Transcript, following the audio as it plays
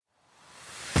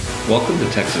Welcome to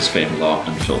Texas Family Law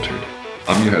Unfiltered.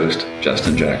 I'm your host,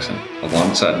 Justin Jackson,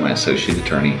 alongside my associate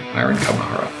attorney, Myron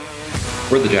Kamahara.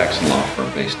 We're the Jackson Law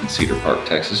Firm based in Cedar Park,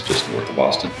 Texas, just north of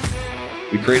Austin.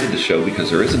 We created the show because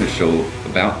there isn't a show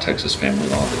about Texas family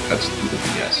law that cuts through the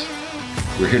BS.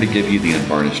 We're here to give you the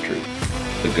unvarnished truth,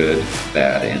 the good,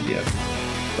 bad, and the ugly.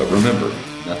 But remember,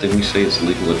 nothing we say is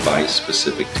legal advice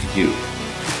specific to you.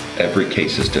 Every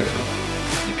case is different.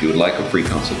 If you would like a free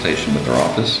consultation with our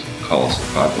office, call us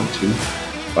at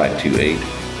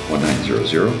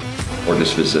 512-528-1900 or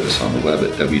just visit us on the web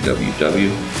at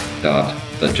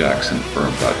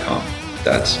www.thejacksonfirm.com.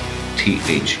 That's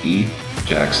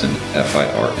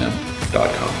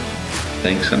TheJacksonFirm.com.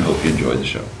 Thanks and hope you enjoy the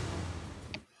show.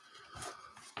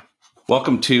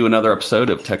 Welcome to another episode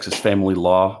of Texas Family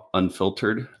Law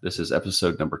Unfiltered. This is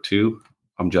episode number 2.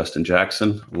 I'm Justin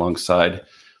Jackson alongside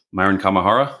Myron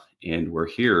Kamahara, and we're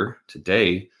here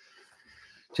today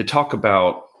to talk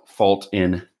about fault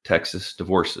in Texas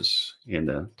divorces. And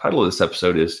the title of this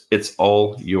episode is It's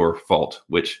All Your Fault,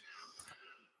 which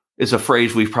is a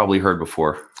phrase we've probably heard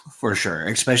before. For sure,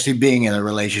 especially being in a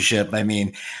relationship. I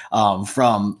mean,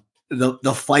 from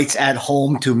the fights at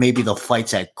home to maybe the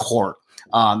fights at court.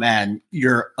 And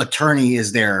your attorney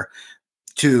is there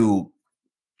to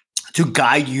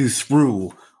guide you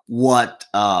through what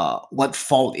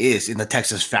fault is in the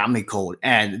Texas Family Code.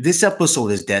 And this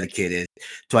episode is dedicated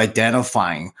to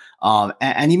identifying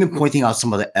and even pointing out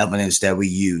some of the evidence that we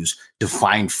use to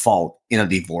find fault in a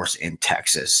divorce in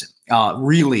Texas.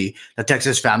 Really, the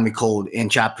Texas Family Code in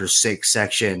Chapter 6,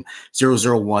 Section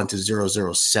 001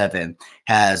 to 007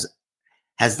 has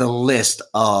the list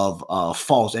of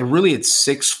faults. And really, it's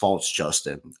 6 faults,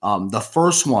 Justin. The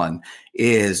first one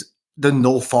is the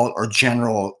no fault or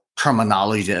general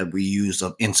terminology that we use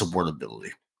of insupportability.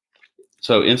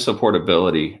 So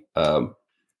insupportability,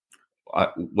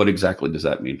 what exactly does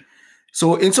that mean?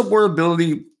 So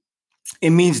insupportability,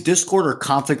 it means discord or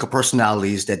conflict of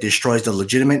personalities that destroys the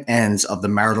legitimate ends of the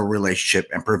marital relationship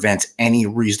and prevents any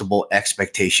reasonable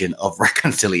expectation of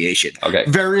reconciliation. Okay.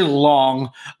 Very long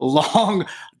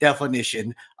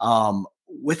definition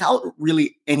without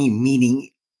really any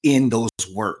meaning in those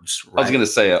words. Right? I was going to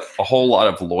say a whole lot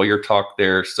of lawyer talk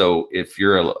there. So if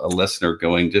you're a listener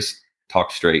going, just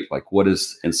talk straight. Like, what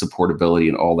does insupportability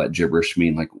and all that gibberish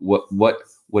mean? Like, what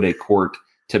would a court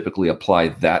typically apply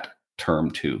that term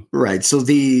to? Right. So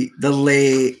the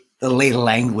lay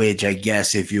language, I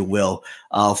guess, if you will,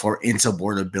 for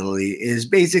insupportability is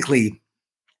basically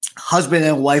husband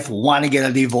and wife want to get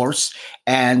a divorce,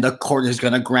 and the court is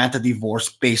going to grant a divorce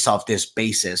based off this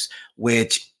basis,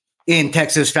 which in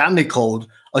Texas Family Code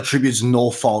attributes no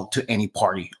fault to any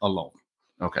party alone.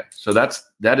 Okay. So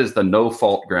that is the no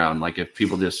fault ground. Like if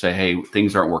people just say, hey,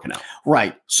 things aren't working out.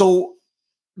 Right. So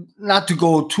not to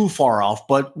go too far off,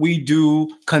 but we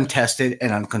do contested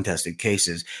and uncontested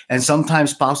cases. And sometimes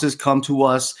spouses come to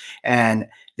us and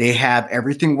they have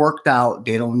everything worked out.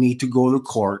 They don't need to go to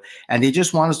court and they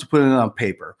just want us to put it on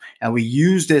paper. And we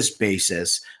use this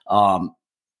basis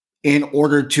in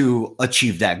order to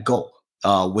achieve that goal.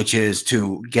 Which is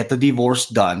to get the divorce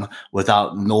done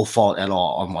without no fault at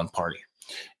all on one party.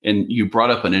 And you brought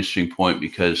up an interesting point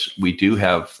because we do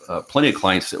have plenty of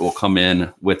clients that will come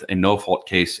in with a no fault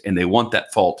case and they want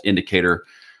that fault indicator.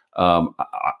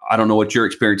 I don't know what your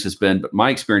experience has been, but my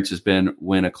experience has been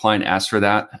when a client asks for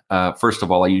that, first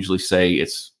of all, I usually say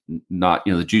it's not,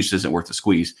 the juice isn't worth the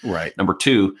squeeze. Right. Number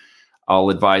 2, I'll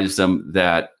advise them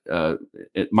that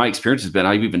my experience has been,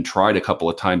 I've even tried a couple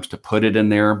of times to put it in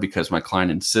there because my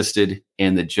client insisted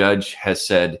and the judge has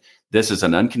said, this is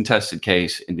an uncontested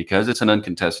case. And because it's an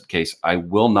uncontested case, I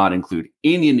will not include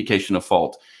any indication of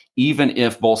fault, even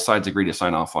if both sides agree to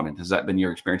sign off on it. Has that been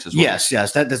your experience as well? Yes.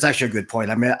 That's actually a good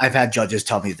point. I mean, I've had judges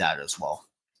tell me that as well.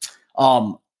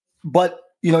 But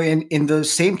in the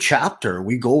same chapter,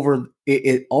 we go over,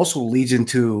 it also leads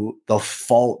into the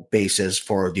fault basis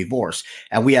for a divorce.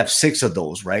 And we have 6 of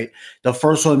those, right? The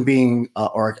first one being,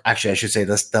 or actually I should say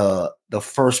this, the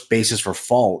first basis for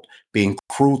fault being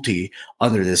cruelty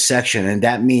under this section. And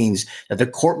that means that the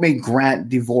court may grant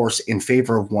divorce in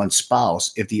favor of one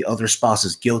spouse if the other spouse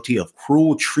is guilty of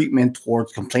cruel treatment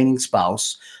towards complaining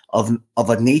spouse of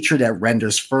a nature that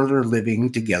renders further living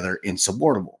together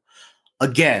insupportable.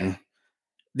 Again,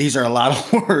 these are a lot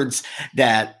of words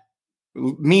that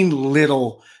mean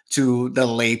little to the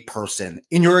lay person.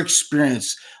 In your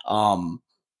experience,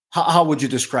 how would you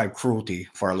describe cruelty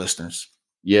for our listeners?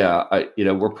 Yeah,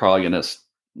 we're probably going to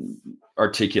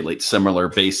articulate similar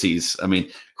bases. I mean,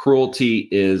 cruelty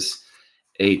is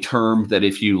a term that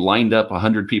if you lined up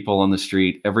 100 people on the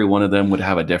street, every one of them would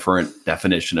have a different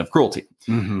definition of cruelty.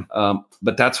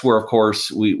 But that's where, of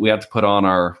course, we have to put on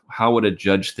our "how would a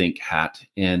judge think" hat.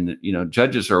 And,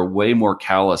 judges are way more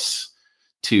callous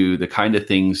to the kind of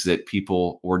things that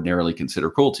people ordinarily consider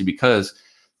cruelty, because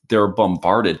they're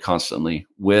bombarded constantly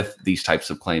with these types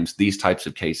of claims, these types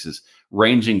of cases,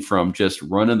 ranging from just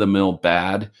run-of-the-mill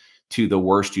bad to the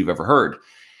worst you've ever heard.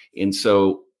 And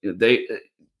so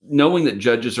knowing that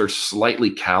judges are slightly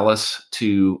callous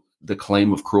to the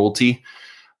claim of cruelty,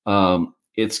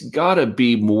 it's got to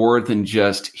be more than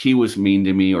just he was mean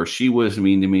to me or she was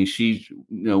mean to me. She,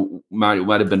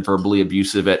 might have been verbally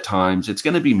abusive at times. It's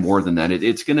going to be more than that.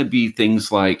 It's going to be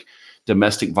things like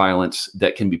domestic violence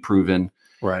that can be proven.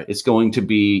 Right. It's going to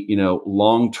be,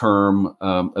 long-term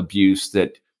abuse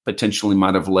that potentially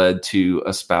might have led to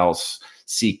a spouse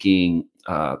seeking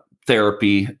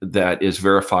therapy that is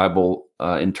verifiable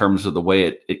in terms of the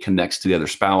way it connects to the other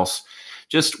spouse.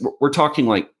 Just, we're talking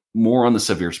like more on the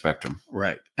severe spectrum.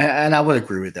 Right. And I would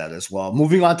agree with that as well.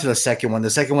 Moving on to the second one. The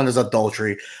second one is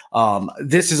adultery.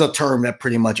 This is a term that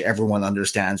pretty much everyone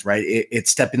understands, right?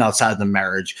 It's stepping outside of the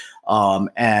marriage.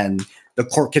 And the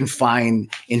court can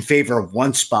find in favor of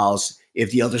one spouse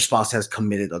if the other spouse has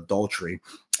committed adultery.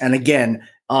 And again,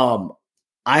 I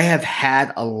have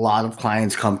had a lot of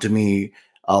clients come to me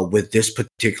with this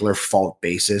particular fault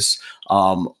basis.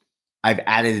 I've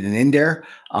added it in there.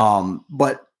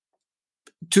 But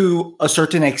to a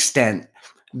certain extent,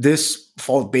 this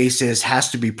fault basis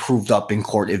has to be proved up in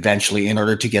court eventually in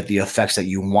order to get the effects that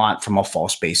you want from a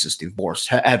false basis divorce.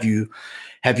 Have you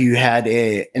had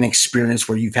an experience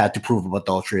where you've had to prove of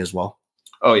adultery as well?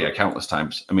 Oh yeah, countless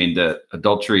times. I mean, the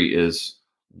adultery is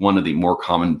one of the more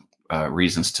common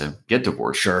reasons to get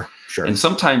divorced. Sure. And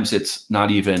sometimes it's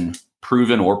not even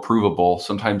proven or provable.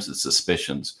 Sometimes it's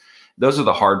suspicions. Those are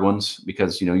the hard ones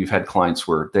because, you've had clients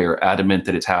where they're adamant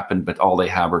that it's happened, but all they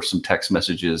have are some text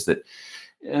messages that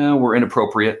were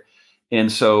inappropriate.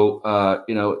 And so,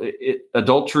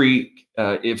 adultery,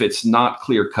 if it's not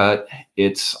clear cut,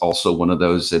 it's also one of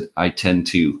those that I tend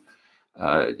to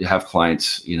have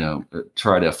clients,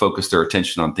 try to focus their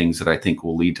attention on things that I think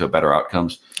will lead to better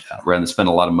outcomes rather than spend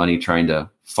a lot of money trying to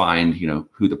find,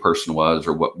 who the person was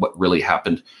or what really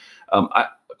happened. A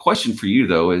question for you,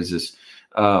 though, is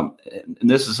and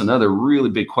this is another really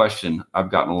big question I've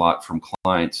gotten a lot from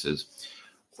clients is,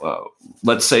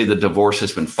 let's say the divorce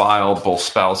has been filed. Both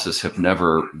spouses have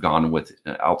never gone with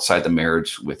outside the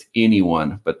marriage with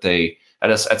anyone, but they,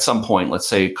 at some point, let's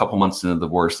say a couple months into the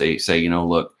divorce, they say,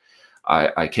 look,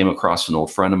 I came across an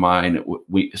old friend of mine.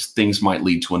 Things might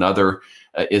lead to another.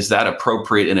 Is that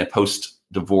appropriate in a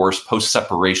post-divorce,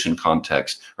 post-separation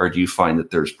context, or do you find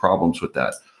that there's problems with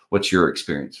that? What's your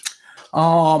experience?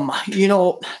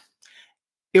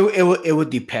 It would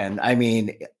depend. I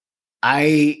mean,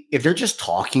 if they're just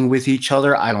talking with each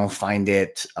other, I don't find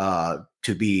it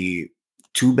to be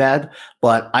too bad.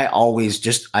 But I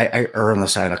always I err on the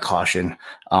side of caution,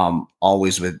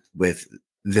 always with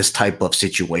this type of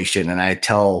situation, and I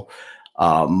tell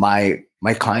my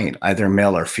client, either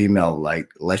male or female, like,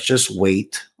 let's just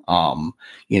wait.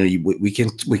 We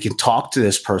can talk to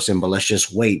this person, but let's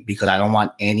just wait because I don't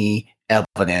want any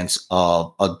evidence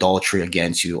of adultery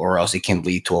against you, or else it can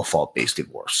lead to a fault-based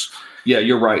divorce. Yeah,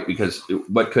 you're right. Because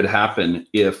what could happen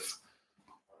if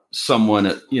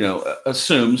someone,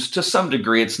 assumes to some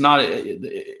degree, it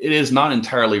is not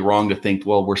entirely wrong to think,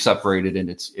 well, we're separated and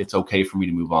it's okay for me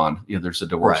to move on. There's a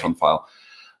divorce on file.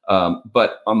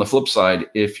 But on the flip side,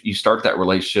 if you start that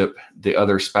relationship, the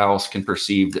other spouse can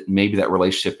perceive that maybe that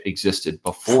relationship existed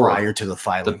before, prior to the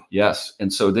filing. Yes.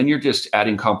 And so then you're just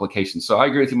adding complications. So I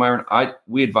agree with you, Myron.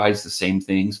 We advise the same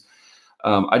things.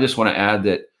 I just want to add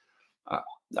that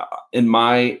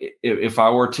if I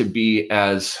were to be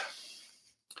as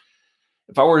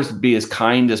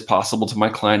kind as possible to my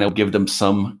client, I would give them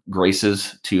some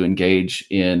graces to engage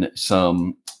in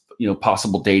some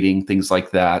possible dating, things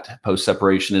like that,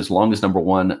 post-separation, as long as, number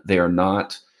one, they are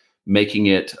not making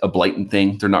it a blatant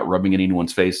thing. They're not rubbing in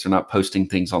anyone's face. They're not posting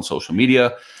things on social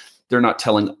media. They're not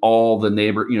telling all the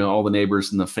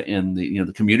neighbors in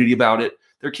the community about it.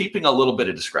 They're keeping a little bit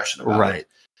of discretion about it.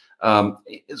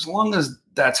 As long as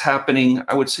that's happening,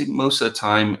 I would say most of the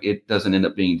time it doesn't end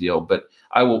up being a deal. But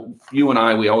we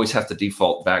always have to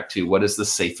default back to what is the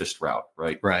safest route,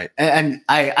 right? Right. And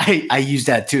I use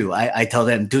that too. I tell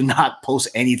them, do not post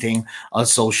anything on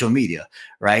social media,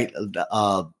 right?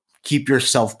 Keep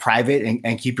yourself private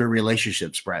and keep your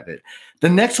relationships private. The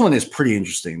next one is pretty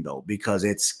interesting though, because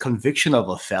it's conviction of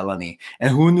a felony.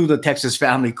 And who knew the Texas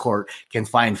Family Court can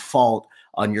find fault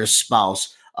on your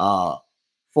spouse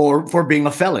for being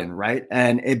a felon, right?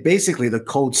 And it basically, the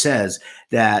code says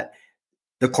that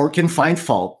the court can find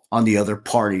fault on the other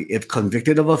party if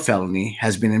convicted of a felony,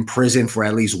 has been in prison for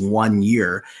at least 1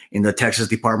 year in the Texas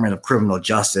Department of Criminal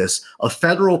Justice, a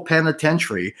federal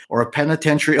penitentiary, or a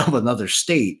penitentiary of another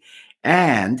state,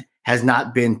 and has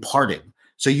not been pardoned.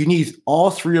 So you need all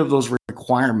three of those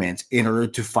requirements in order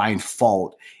to find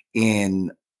fault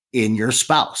in your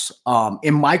spouse.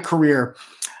 In my career,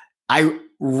 I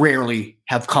rarely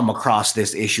have come across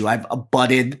this issue. I've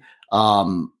abutted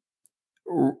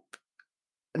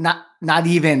not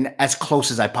even as close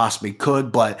as I possibly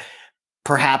could, but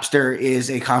perhaps there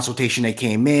is a consultation that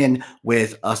came in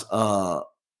with us,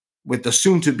 with the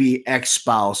soon-to-be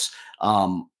ex-spouse,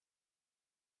 not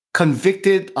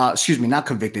convicted,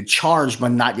 charged,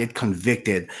 but not yet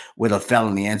convicted with a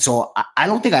felony. And so I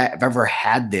don't think I've ever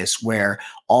had this where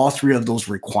all three of those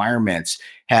requirements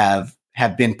have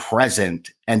been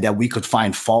present and that we could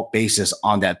find fault basis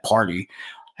on that party.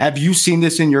 Have you seen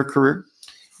this in your career?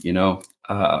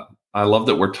 I love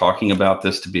that we're talking about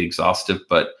this to be exhaustive,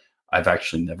 but I've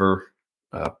actually never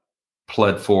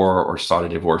pled for or sought a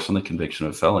divorce on the conviction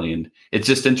of a felony. And it's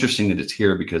just interesting that it's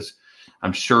here because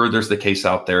I'm sure there's the case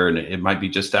out there, and it might be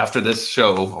just after this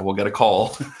show we'll get a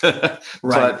call. Right.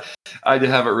 But I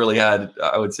haven't really had,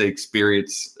 I would say,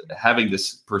 experience having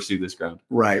this pursue this ground.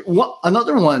 Right. Well,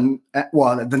 another one,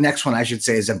 well, the next one I should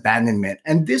say is abandonment.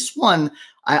 And this one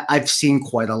I've seen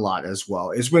quite a lot as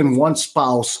well, is when one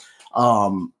spouse,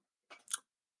 or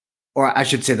I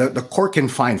should say the court can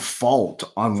find fault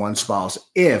on one spouse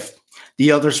if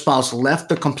the other spouse left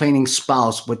the complaining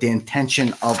spouse with the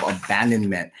intention of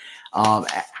abandonment.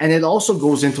 And it also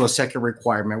goes into a second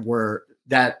requirement where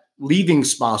that leaving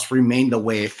spouse remained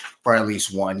away for at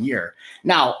least 1 year.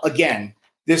 Now, again,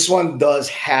 this one does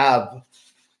have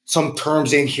some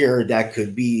terms in here that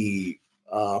could be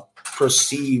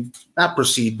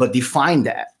defined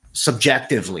that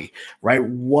subjectively, right?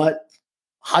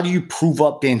 How do you prove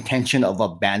up the intention of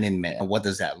abandonment, and what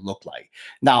does that look like?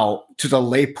 Now, to the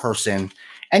layperson,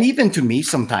 and even to me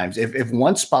sometimes, if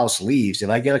one spouse leaves, if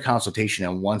I get a consultation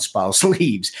and one spouse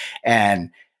leaves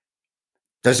and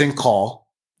doesn't call,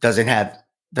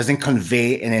 doesn't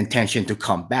convey an intention to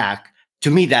come back, to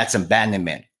me, that's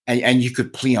abandonment. And you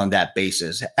could plea on that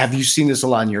basis. Have you seen this a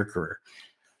lot in your career?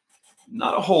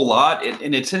 Not a whole lot.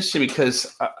 And it's interesting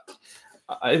because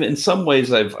in some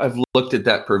ways I've looked at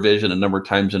that provision a number of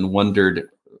times and wondered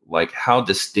like how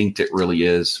distinct it really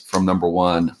is from, number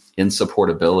one,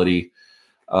 insupportability.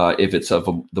 If it's of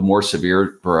the more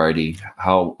severe variety,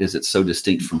 how is it so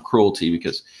distinct from cruelty?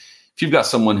 Because if you've got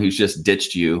someone who's just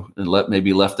ditched you and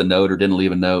maybe left a note or didn't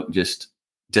leave a note, and just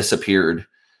disappeared,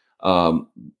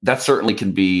 that certainly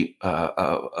can be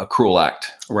a cruel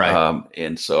act. Right.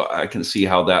 And so I can see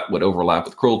how that would overlap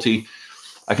with cruelty.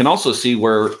 I can also see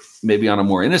where maybe on a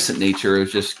more innocent nature, it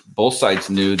was just both sides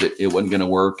knew that it wasn't going to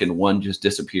work and one just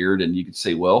disappeared. And you could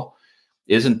say, well,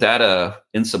 isn't that a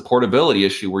insupportability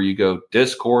issue where you go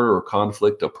discord or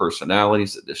conflict of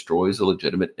personalities that destroys the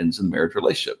legitimate ends in the marriage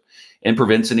relationship and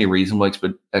prevents any reasonable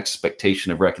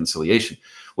expectation of reconciliation,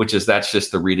 that's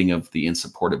just the reading of the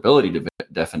insupportability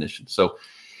definition. So,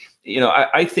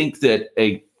 I think that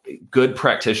a good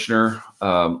practitioner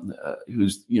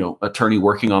who's, attorney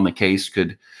working on the case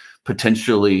could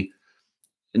potentially,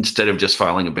 instead of just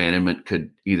filing abandonment,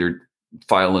 could either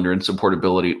file under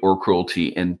insupportability or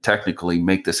cruelty and technically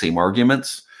make the same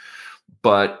arguments.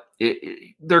 But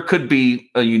there could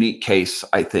be a unique case,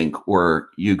 I think, where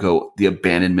the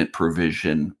abandonment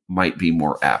provision might be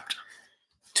more apt.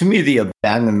 To me, the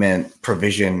abandonment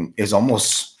provision is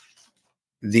almost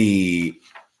the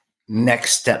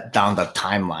next step down the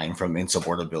timeline from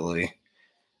insupportability,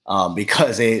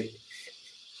 because it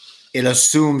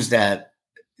assumes that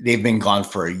they've been gone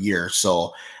for a year.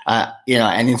 So,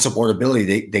 and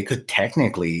insupportability, they could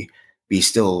technically be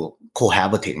still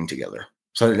cohabitating together.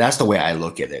 So that's the way I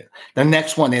look at it. The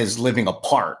next one is living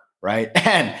apart, right?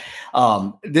 And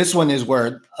this one is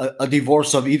where a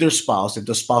divorce of either spouse, if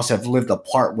the spouse have lived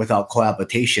apart without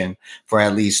cohabitation for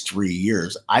at least 3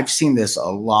 years. I've seen this a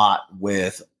lot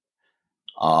with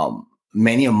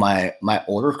many of my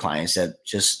older clients that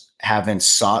just haven't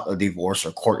sought a divorce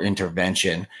or court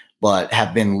intervention, but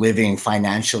have been living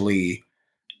financially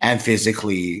and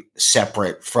physically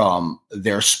separate from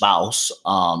their spouse,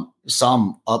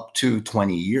 some up to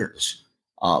 20 years.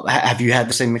 Have you had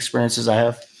the same experiences I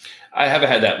have? I haven't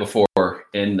had that before.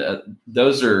 And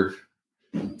those are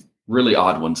really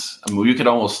odd ones. I mean, you could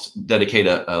almost dedicate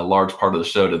a large part of the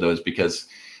show to those because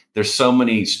there's so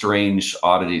many strange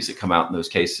oddities that come out in those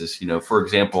cases. For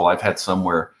example, I've had some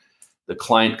where the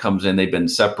client comes in, they've been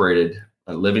separated,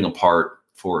 living apart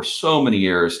for so many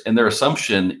years, and their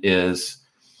assumption is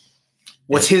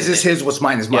what's his is his, what's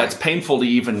mine is mine. Yeah, it's painful to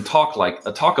even talk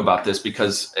about this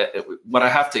because what I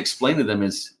have to explain to them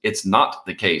is it's not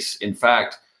the case. In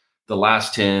fact, the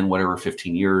last 10,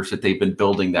 15 years that they've been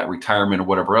building that retirement or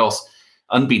whatever else,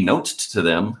 unbeknownst to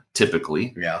them,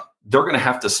 typically, they're going to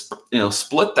have to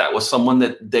split that with someone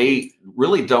that they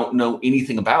really don't know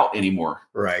anything about anymore.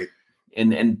 Right.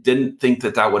 And didn't think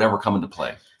that would ever come into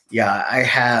play. Yeah, I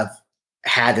have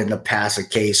had in the past a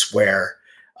case where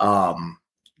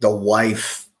the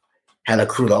wife had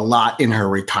accrued a lot in her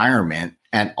retirement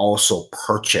and also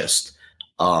purchased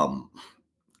a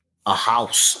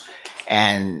house.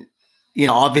 And,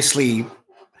 obviously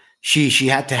she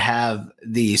had to have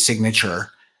the signature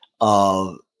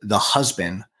of the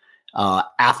husband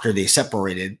after they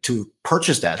separated to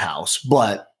purchase that house.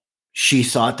 But she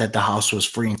thought that the house was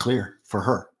free and clear for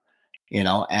her,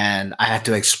 and I had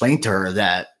to explain to her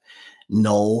that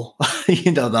no,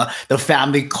 the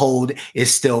family code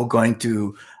is still going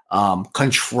to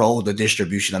control the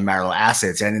distribution of marital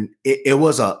assets. And it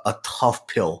was a tough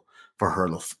pill for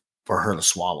her to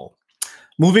swallow.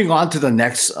 Moving on to the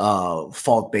next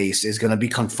fault base is going to be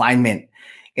confinement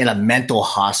in a mental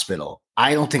hospital.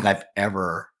 I don't think I've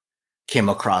ever came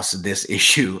across this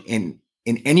issue in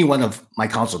any one of my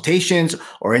consultations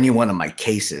or any one of my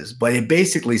cases, but it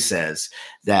basically says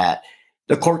that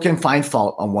the court can find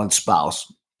fault on one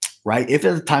spouse, right? If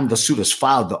at the time the suit is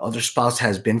filed, the other spouse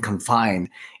has been confined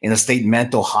in a state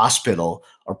mental hospital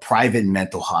or private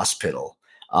mental hospital.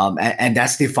 And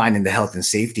that's defined in the Health and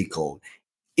Safety Code.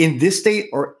 In this state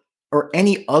or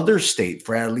any other state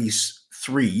for at least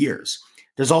 3 years.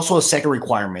 There's also a second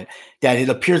requirement that it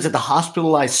appears that the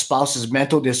hospitalized spouse's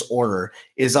mental disorder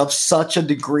is of such a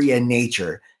degree and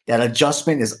nature that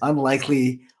adjustment is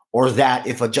unlikely, or that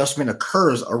if adjustment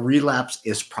occurs, a relapse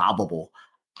is probable.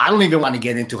 I don't even want to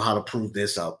get into how to prove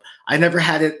this up. I never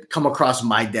had it come across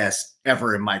my desk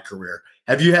ever in my career.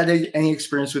 Have you had any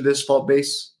experience with this fault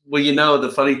base? Well,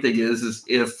 the funny thing is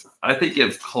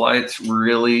if clients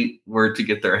really were to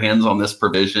get their hands on this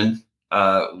provision,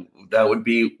 that would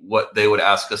be what they would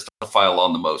ask us to file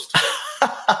on the most.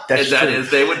 That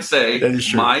is, they would say,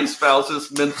 my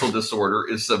spouse's mental disorder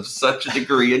is of such a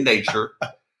degree in nature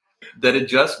that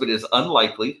adjustment is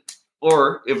unlikely,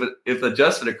 or if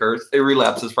adjustment occurs, a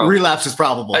relapse is probable. Relapse is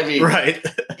probable. I mean, right.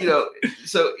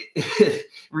 So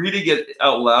reading it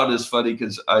out loud is funny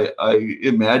because I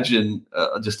imagine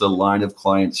just a line of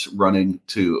clients running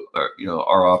to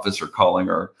our office or calling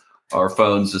our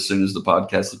phones as soon as the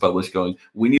podcast is published going,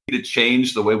 we need to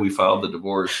change the way we file the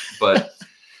divorce. But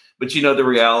the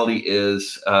reality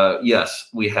is, yes,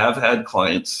 we have had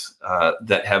clients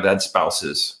that have had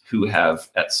spouses who have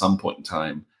at some point in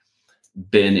time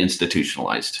been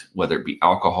institutionalized, whether it be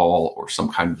alcohol or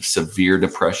some kind of severe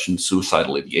depression,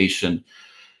 suicidal ideation.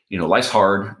 Life's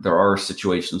hard. There are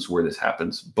situations where this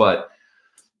happens, but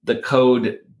the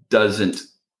code doesn't,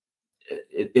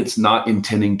 it's not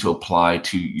intending to apply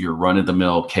to your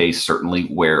run-of-the-mill case, certainly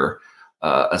where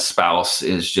a spouse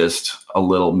is just a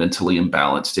little mentally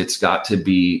imbalanced. It's got to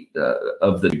be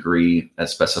of the degree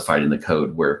as specified in the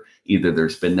code where either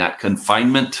there's been that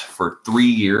confinement for 3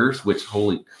 years, which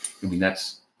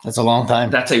that's a long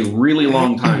time. That's a really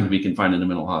long time to be confined in a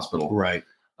mental hospital. Right.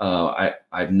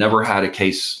 I've never had a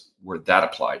case where that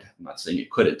applied. I'm not saying it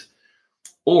couldn't.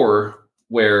 Or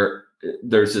where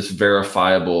there's this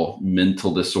verifiable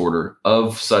mental disorder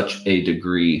of such a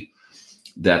degree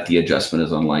that the adjustment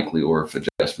is unlikely, or if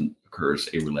adjustment occurs,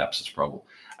 a relapse is probable.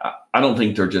 I don't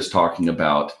think they're just talking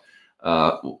about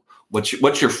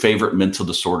what's your favorite mental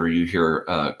disorder you hear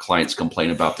clients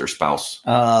complain about their spouse?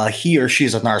 He or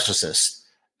she's a narcissist.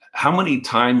 How many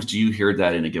times do you hear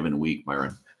that in a given week,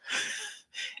 Myron?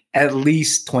 At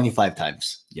least 25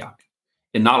 times. Yeah.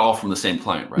 And not all from the same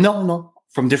client, right? No,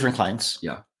 from different clients.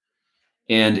 Yeah.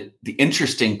 And the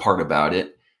interesting part about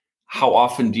it, how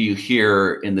often do you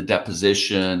hear in the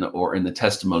deposition or in the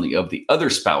testimony of the other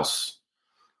spouse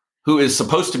who is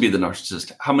supposed to be the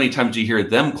narcissist? How many times do you hear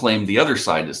them claim the other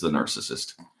side is the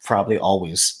narcissist? Probably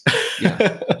always.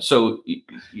 Yeah. So,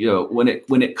 when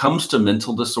it comes to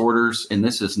mental disorders, and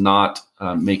this is not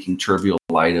making trivial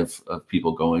light of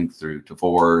people going through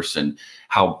divorce and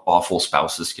how awful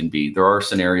spouses can be, there are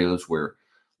scenarios where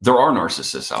there are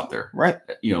narcissists out there, right?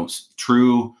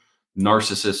 True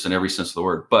narcissists in every sense of the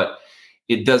word, but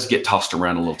it does get tossed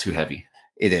around a little too heavy.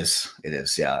 It is.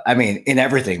 Yeah. I mean, in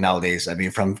everything nowadays,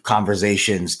 from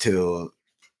conversations to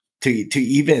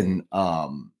even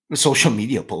social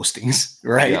media postings,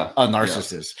 right? Yeah. A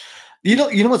narcissist. Yeah.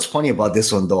 You know what's funny about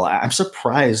this one though? I'm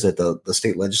surprised that the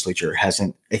state legislature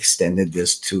hasn't extended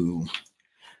this to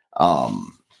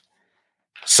um,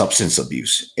 substance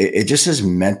abuse. It just says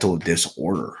mental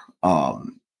disorder.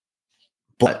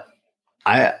 But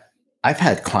I've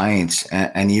had clients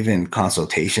and even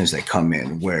consultations that come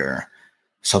in where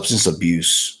substance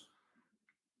abuse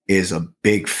is a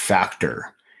big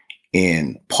factor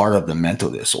in part of the mental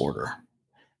disorder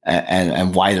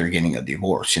and why they're getting a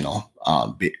divorce,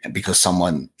 because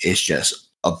someone is just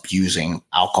abusing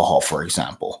alcohol, for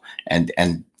example, and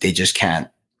they just can't.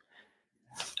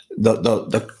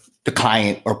 The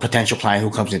client or potential client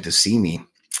who comes in to see me,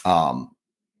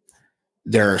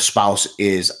 their spouse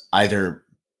is either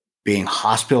being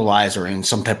hospitalized or in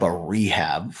some type of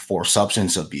rehab for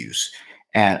substance abuse.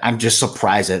 And I'm just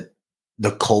surprised that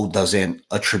the code doesn't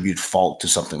attribute fault to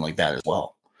something like that as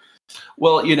well.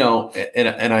 Well,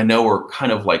 and I know we're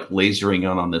kind of like lasering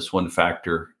on this one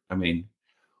factor. I mean,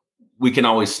 we can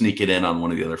always sneak it in on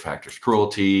one of the other factors,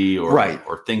 cruelty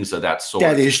or things of that sort.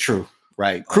 That is true.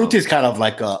 Right. Cruelty is kind of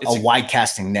like a wide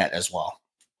casting net as well.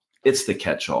 It's the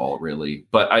catch-all, really.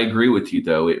 But I agree with you,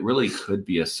 though. It really could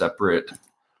be a separate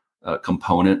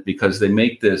component because they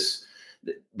make this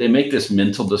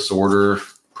mental disorder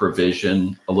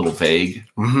provision a little vague,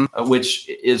 which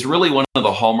is really one of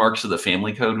the hallmarks of the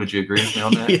family code. Would you agree with me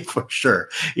on that? Yeah, for sure.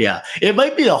 Yeah. It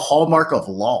might be a hallmark of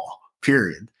law,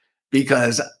 period,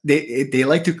 because they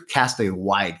like to cast a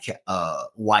wide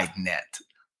net.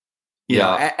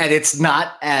 Yeah. And it's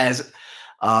not as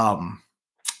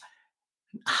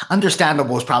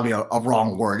understandable is probably a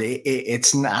wrong word.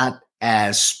 It's not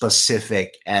as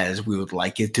specific as we would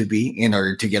like it to be in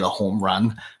order to get a home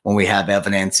run when we have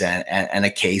evidence and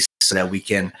a case so that we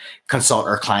can consult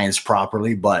our clients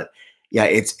properly. But yeah,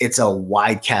 it's a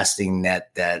wide casting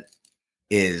net that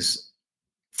is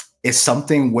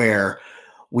something where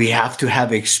we have to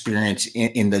have experience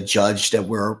in the judge that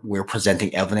we're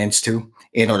presenting evidence to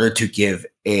in order to give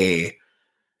a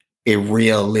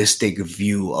realistic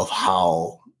view of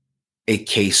how a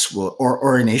case will,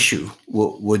 or an issue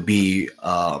would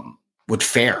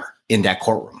fare in that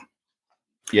courtroom.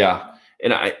 Yeah.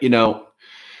 And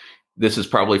this is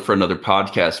probably for another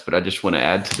podcast, but I just want to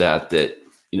add to that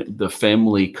the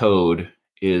family code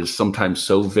is sometimes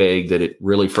so vague that it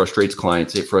really frustrates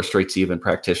clients. It frustrates even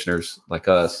practitioners like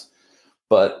us.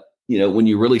 But, when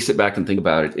you really sit back and think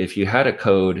about it, if you had a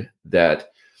code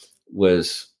that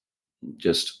was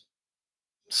just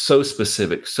so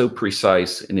specific, so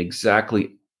precise in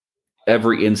exactly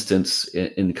every instance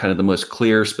in kind of the most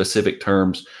clear, specific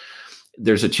terms,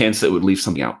 there's a chance that it would leave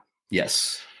something out.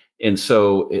 Yes. And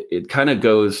so it kind of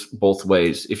goes both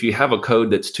ways. If you have a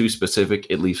code that's too specific,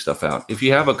 it leaves stuff out. If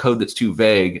you have a code that's too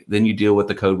vague, then you deal with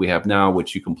the code we have now,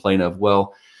 which you complain of.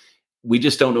 Well, we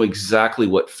just don't know exactly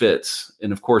what fits.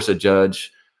 And of course, a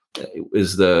judge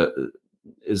is the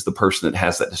person that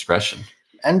has that discretion.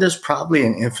 And there's probably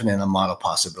an infinite amount of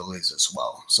possibilities as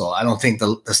well. So I don't think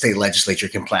the state legislature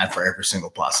can plan for every single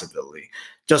possibility.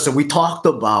 Justin, we talked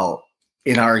about,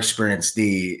 in our experience,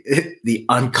 the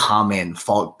uncommon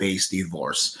fault-based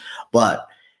divorce, but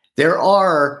there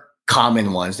are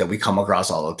common ones that we come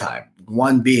across all the time.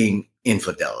 One being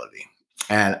infidelity.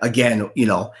 And again,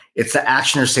 it's the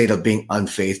action or state of being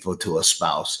unfaithful to a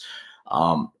spouse.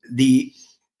 I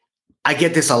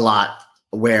get this a lot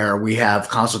where we have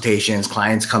consultations,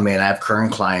 clients come in. I have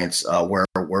current clients where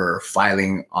we're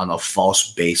filing on a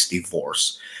false-based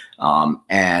divorce.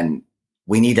 And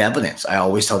we need evidence. I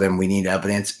always tell them we need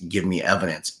evidence. Give me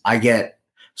evidence. I get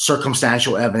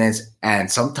circumstantial evidence, and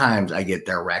sometimes I get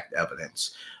direct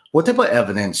evidence. What type of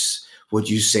evidence would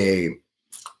you say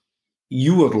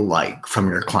you would like from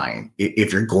your client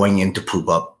if you're going in to prove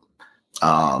up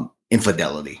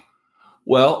infidelity?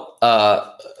 Well,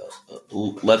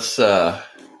 let's get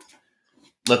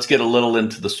a little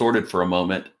into the sordid for a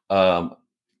moment.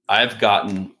 I've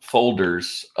gotten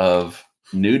folders of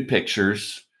nude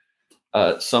pictures,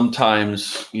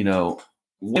 sometimes,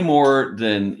 way more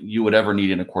than you would ever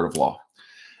need in a court of law.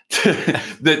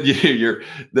 That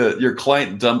your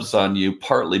client dumps on you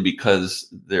partly because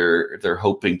they're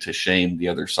hoping to shame the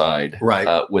other side,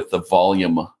 right? With the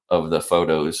volume of the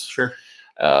photos, sure,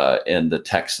 and the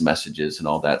text messages and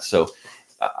all that. So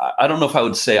I don't know if I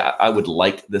would say I would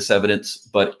like this evidence,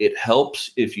 but it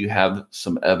helps if you have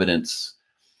some evidence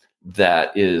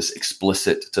that is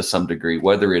explicit to some degree,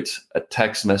 whether it's a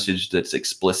text message that's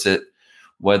explicit,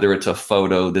 whether it's a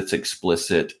photo that's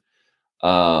explicit.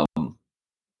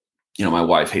 My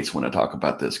wife hates when I talk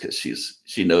about this because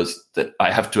she knows that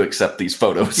I have to accept these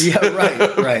photos. Yeah, right.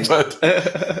 but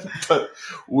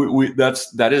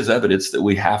that is evidence that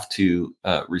we have to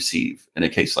receive in a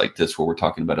case like this where we're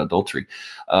talking about adultery.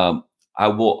 I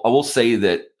will say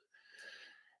that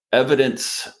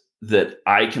evidence that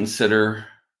I consider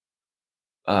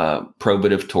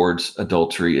probative towards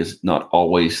adultery is not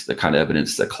always the kind of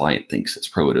evidence that client thinks is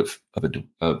probative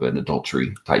of an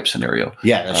adultery type scenario.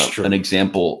 Yeah, that's true. An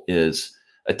example is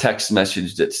a text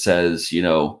message that says,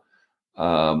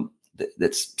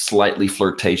 that's slightly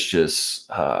flirtatious,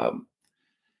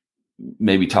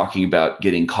 maybe talking about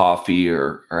getting coffee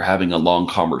or having a long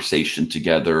conversation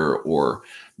together, or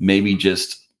maybe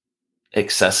just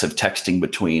excessive texting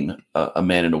between a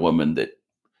man and a woman that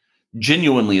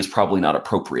genuinely is probably not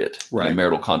appropriate in a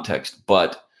marital context,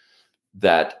 but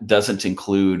that doesn't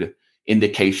include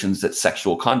indications that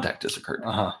sexual contact has occurred.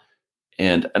 Uh-huh.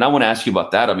 And I want to ask you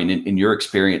about that. I mean, in your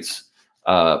experience,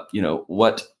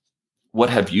 what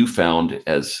have you found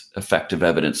as effective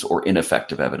evidence or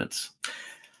ineffective evidence?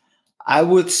 I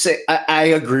would say I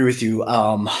agree with you.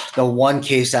 The one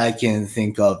case I can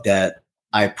think of that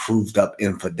I proved up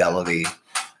infidelity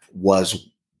was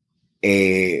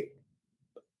a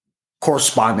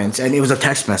correspondence, and it was a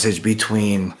text message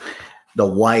between the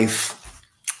wife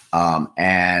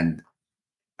and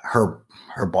her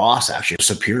boss, actually a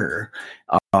superior,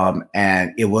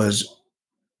 and it was,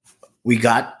 we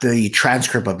got the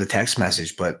transcript of the text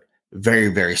message, but very,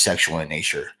 very sexual in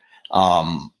nature,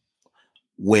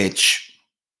 which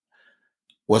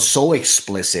was so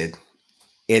explicit.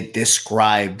 It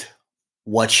described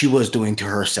what she was doing to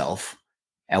herself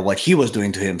and what he was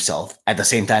doing to himself at the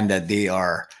same time that they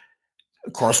are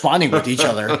corresponding with each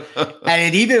other. And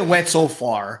it even went so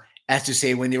far as to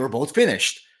say when they were both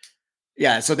finished.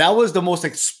 Yeah, so that was the most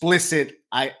explicit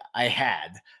I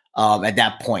had at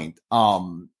that point.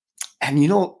 And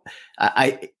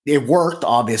it worked.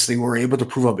 Obviously, we were able to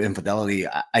prove up infidelity.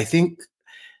 I think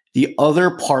the other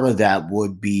part of that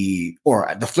would be,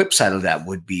 or the flip side of that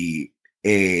would be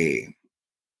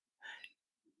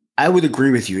I would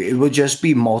agree with you. It would just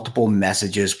be multiple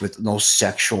messages with no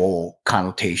sexual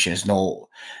connotations, no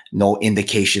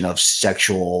indication of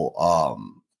sexual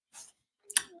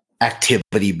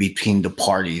activity between the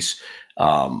parties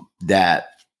that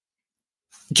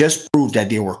just proved that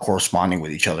they were corresponding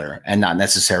with each other and not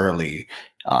necessarily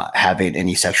having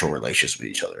any sexual relations with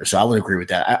each other. So I would agree with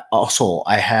that.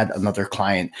 I had another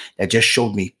client that just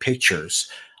showed me pictures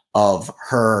of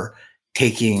her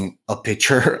taking a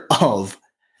picture of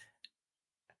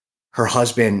her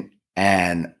husband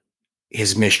and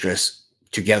his mistress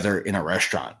together in a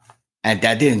restaurant. And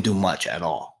that didn't do much at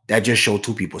all. That just showed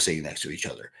two people sitting next to each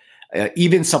other,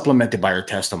 even supplemented by her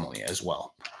testimony as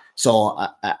well. So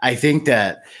I think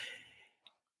that,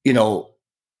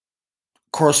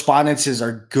 correspondences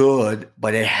are good,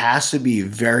 but it has to be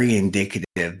very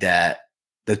indicative that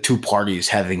the two parties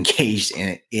have engaged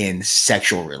in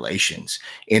sexual relations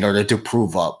in order to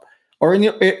prove up, or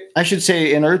I should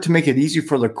say, in order to make it easy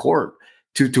for the court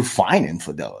to find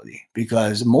infidelity,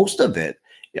 because most of it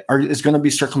is going to be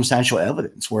circumstantial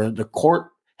evidence where the court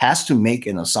has to make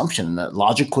an assumption, a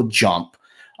logical jump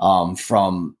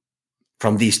from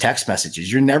these text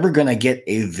messages. You're never going to get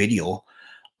a video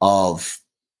of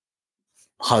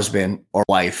husband or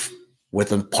wife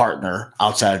with a partner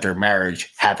outside of their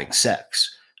marriage having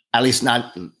sex. At least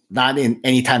not in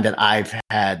any time that I've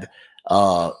had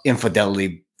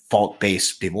infidelity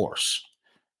fault-based divorce.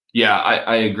 Yeah,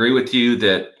 I agree with you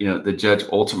that the judge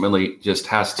ultimately just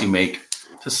has to make,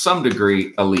 to some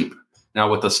degree, a leap. Now,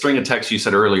 with the string of texts you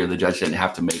said earlier, the judge didn't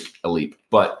have to make a leap,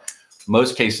 but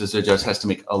most cases the judge has to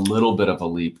make a little bit of a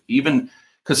leap, even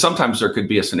because sometimes there could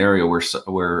be a scenario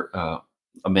where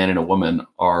a man and a woman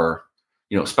are,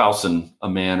 spouse and a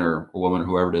man or a woman,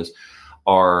 whoever it is,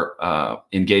 are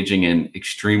engaging in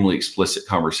extremely explicit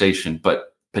conversation,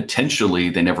 but potentially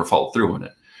they never follow through on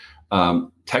it.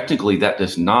 Technically, that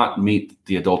does not meet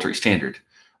the adultery standard.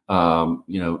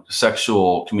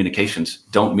 Sexual communications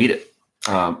don't meet it.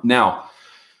 Now,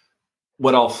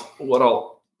 what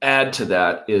I'll add to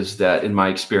that is that in my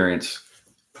experience,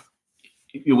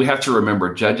 we have to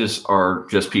remember judges are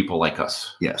just people like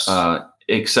us. Yes.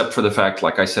 Except for the fact,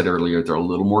 like I said earlier, they're a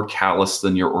little more callous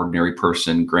than your ordinary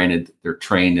person. Granted, they're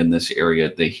trained in this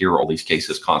area. They hear all these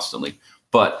cases constantly.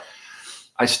 But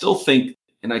I still think,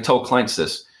 and I tell clients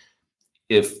this,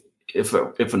 if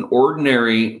an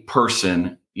ordinary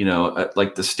person,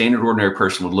 like the standard ordinary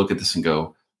person would look at this and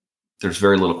go, there's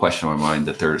very little question in my mind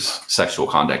that there's sexual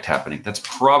conduct happening. That's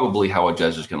probably how a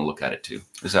judge is going to look at it too.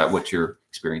 Is that what your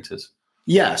experience is?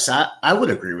 Yes, I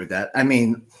would agree with that. I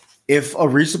mean, if a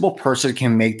reasonable person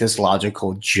can make this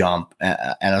logical jump,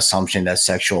 an assumption that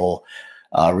sexual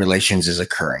relations is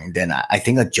occurring, then I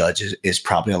think a judge is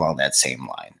probably along that same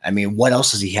line. I mean, what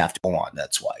else does he have to go on?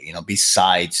 That's why,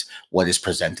 besides what is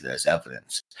presented as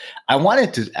evidence. I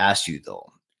wanted to ask you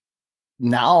though,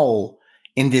 now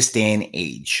in this day and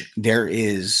age, there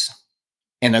is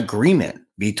an agreement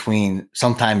between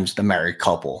sometimes the married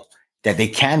couple that they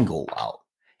can go out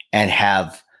and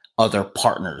have other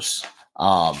partners,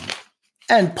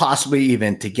 and possibly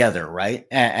even together, right?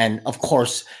 And of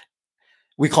course,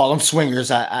 we call them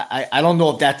swingers. I don't know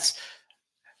if that's.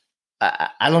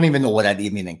 I don't even know what that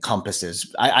even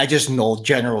encompasses. I just know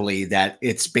generally that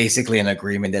it's basically an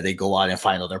agreement that they go out and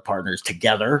find other partners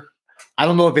together. I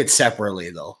don't know if it's separately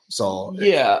though. So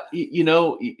yeah,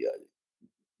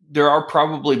 there are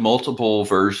probably multiple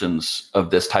versions of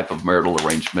this type of marital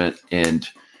arrangement, and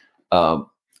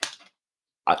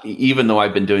even though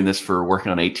I've been doing this for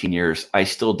working on 18 years, I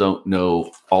still don't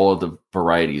know all of the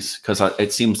varieties because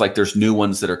it seems like there's new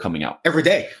ones that are coming out every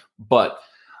day. But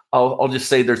I'll just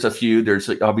say there's a few. There's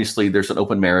obviously there's an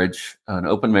open marriage. An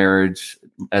open marriage,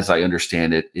 as I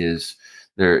understand it, is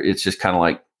there. It's just kind of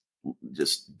like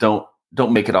just don't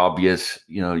make it obvious.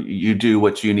 You do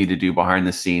what you need to do behind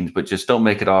the scenes, but just don't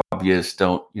make it obvious.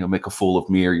 Don't make a fool of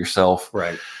me or yourself.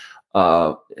 Right.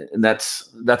 And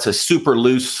that's a super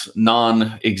loose,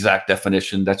 non-exact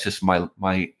definition. That's just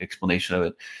my explanation of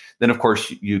it. Then, of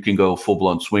course, you can go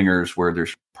full-blown swingers where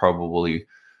there's probably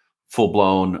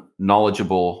full-blown,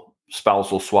 knowledgeable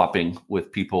spousal swapping with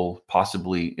people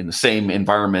possibly in the same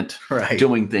environment, right,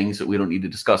 doing things that we don't need to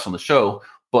discuss on the show.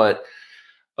 But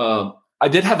I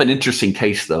did have an interesting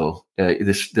case, though.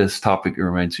 This topic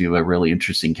reminds me of a really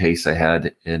interesting case I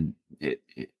had, and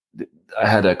I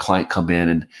had a client come in,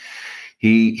 and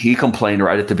he complained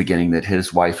right at the beginning that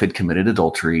his wife had committed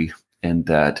adultery and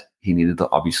that he needed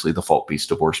obviously the fault-based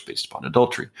divorce based upon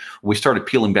adultery. We started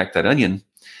peeling back that onion,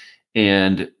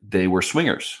 and they were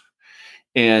swingers.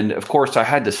 And of course, I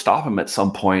had to stop him at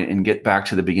some point and get back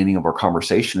to the beginning of our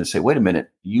conversation and say, wait a minute,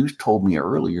 you told me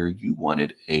earlier you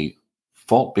wanted a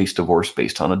fault-based divorce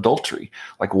based on adultery.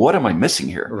 Like, what am I missing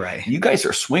here? Right. You guys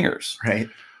are swingers. Right.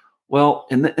 Well,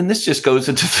 and this just goes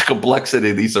into the complexity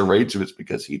of these arrangements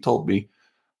because he told me,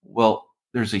 well,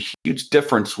 there's a huge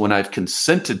difference when I've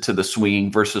consented to the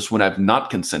swinging versus when I've not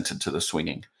consented to the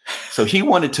swinging. So he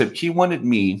wanted to pay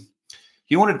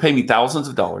me thousands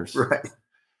of dollars, right,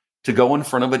 to go in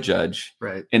front of a judge,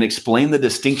 right, and explain the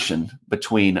distinction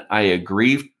between I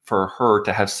agree for her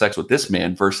to have sex with this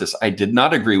man versus I did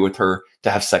not agree with her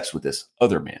to have sex with this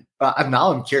other man.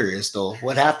 Now I'm curious though,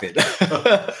 what happened?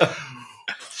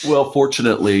 Well,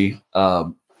 fortunately,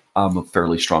 I'm a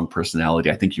fairly strong personality.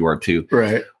 I think you are too.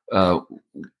 Right. I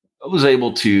was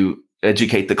able to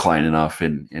educate the client enough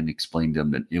and explain to him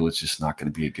that it was just not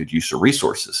going to be a good use of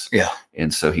resources. Yeah.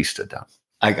 And so he stood down.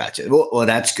 I got you. Well,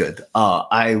 that's good.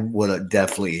 I would have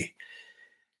definitely,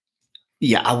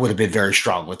 I would have been very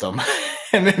strong with them.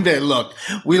 And then look,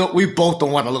 we both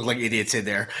don't want to look like idiots in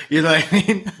there. You know what I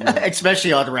mean? Yeah.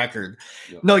 Especially on record.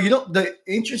 Yeah. No, the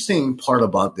interesting part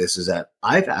about this is that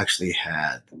I've actually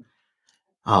had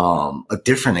a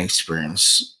different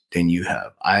experience than you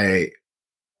have. I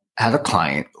had a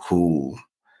client who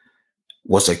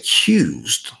was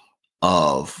accused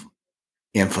of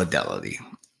infidelity,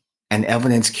 and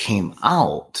evidence came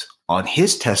out on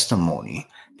his testimony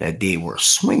that they were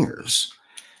swingers.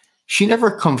 She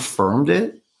never confirmed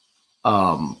it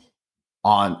during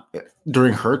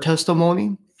her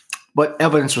testimony, but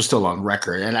evidence was still on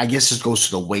record. And I guess this goes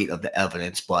to the weight of the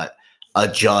evidence, but a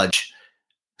judge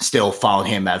still found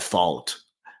him at fault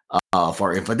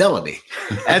for infidelity.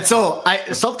 And so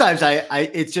sometimes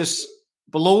it just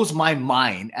blows my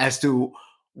mind as to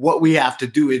what we have to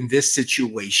do in this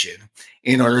situation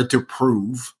in order to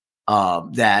prove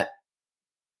that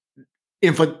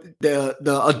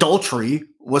the adultery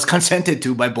was consented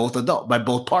to by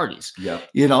both parties. Yeah.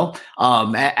 And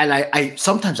I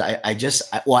sometimes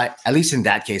at least in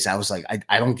that case, I was like,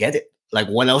 I don't get it. Like,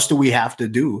 what else do we have to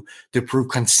do to prove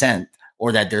consent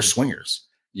or that they're swingers?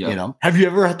 Yeah. Have you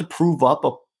ever had to prove up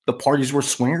the parties were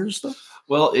swingers though?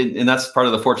 Well, and that's part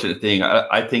of the fortunate thing.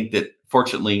 I think that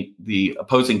fortunately the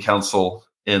opposing counsel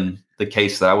in the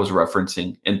case that I was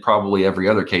referencing, and probably every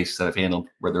other case that I've handled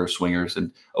where there are swingers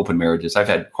and open marriages, I've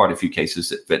had quite a few cases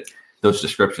that fit those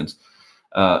descriptions.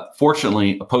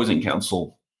 Fortunately, opposing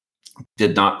counsel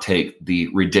did not take the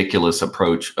ridiculous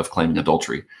approach of claiming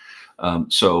adultery.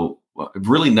 So I've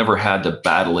really never had to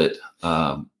battle it,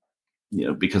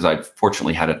 because I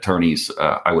fortunately had attorneys,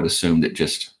 I would assume, that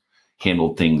just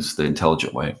handled things the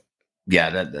intelligent way.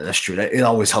 Yeah, that's true. It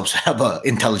always helps to have an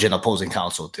intelligent opposing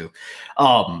counsel too.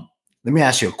 Let me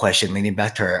ask you a question, leaning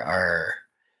back to our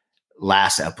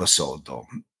last episode though.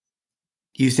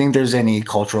 Do you think there's any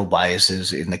cultural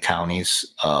biases in the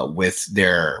counties with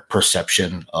their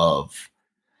perception of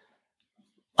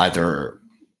either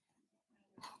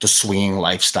the swinging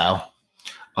lifestyle?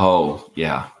 Oh,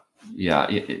 yeah. Yeah,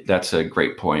 that's a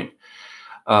great point.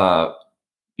 We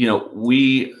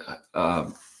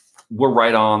we're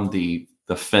right on the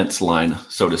fence line,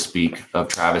 so to speak, of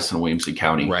Travis and Williamson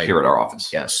County Right. here at our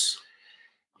office. Yes.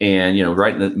 And,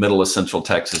 right in the middle of Central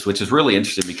Texas, which is really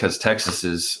interesting because Texas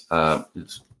is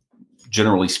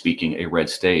generally speaking a red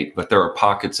state, but there are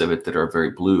pockets of it that are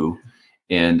very blue.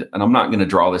 And I'm not going to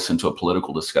draw this into a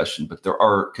political discussion, but there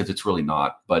are, because it's really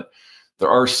not, but there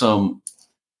are some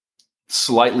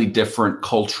slightly different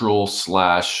cultural /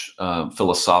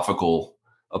 philosophical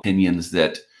opinions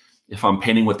that, if I'm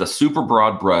painting with a super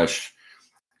broad brush,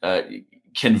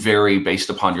 can vary based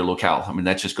upon your locale. I mean,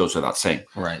 that just goes without saying.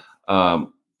 Right.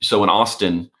 So in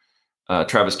Austin,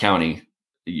 Travis County,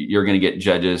 you're going to get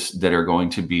judges that are going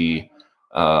to be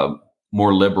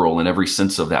more liberal in every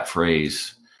sense of that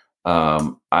phrase.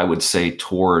 I would say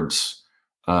towards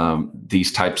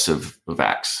these types of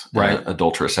acts, right,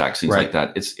 adulterous acts, things right. like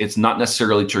that. It's not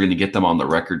necessarily that you're going to get them on the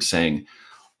record saying,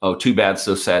 "Oh, too bad,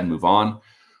 so sad, move on."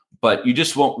 But you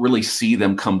just won't really see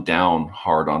them come down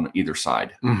hard on either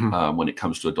side when it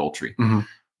comes to adultery. Mm-hmm.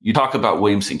 You talk about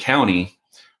Williamson County,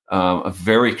 a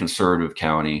very conservative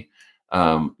county,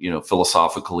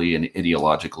 philosophically and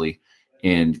ideologically,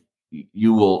 and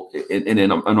you will. And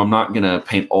I'm not going to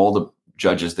paint all the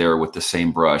judges there with the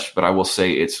same brush, but I will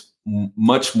say it's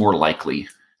much more likely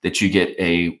that you get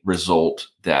a result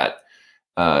that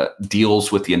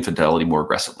deals with the infidelity more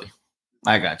aggressively.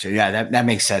 I got you. Yeah, that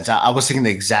makes sense. I was thinking the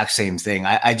exact same thing.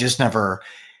 I just never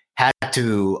had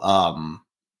to. I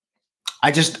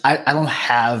don't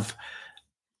have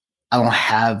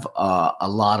a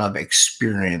lot of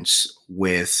experience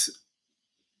with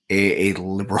a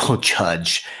liberal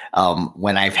judge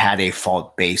when I've had a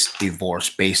fault-based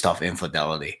divorce based off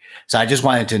infidelity. So I just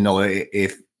wanted to know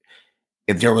if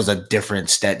there was a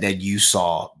difference that you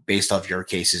saw based off your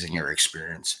cases and your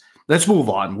experience. Let's move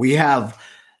on. We have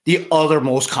the other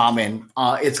most common,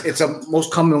 it's a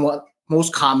most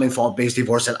common fault-based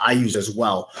divorce that I use as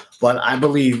well. But I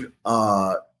believe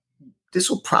this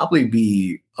will probably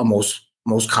be a most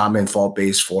common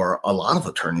fault-based for a lot of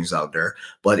attorneys out there.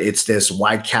 But it's this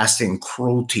wide-casting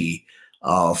cruelty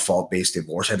fault-based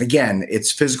divorce. And again,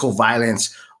 it's physical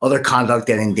violence, other conduct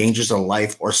that endangers the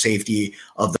life or safety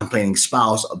of the complaining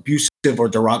spouse, abusive or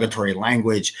derogatory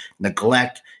language,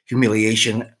 neglect,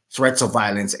 humiliation, threats of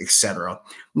violence, etc.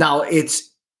 Now, it's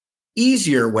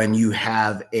easier when you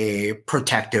have a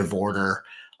protective order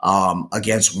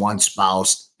against one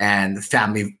spouse and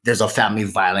there's a family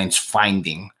violence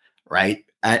finding, right?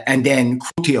 And then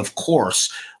cruelty, of course,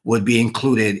 would be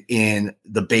included in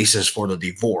the basis for the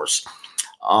divorce.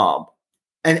 And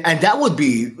that would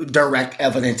be direct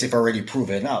evidence if already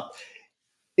proven up.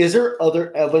 Is there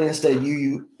other evidence that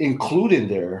you include in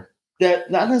there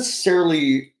that not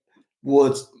necessarily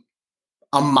would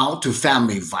amount to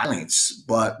family violence,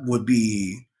 but would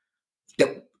be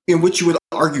that in which you would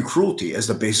argue cruelty as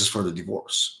the basis for the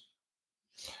divorce?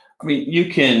 I mean, you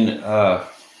can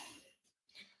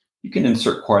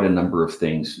insert quite a number of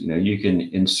things. You can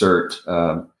insert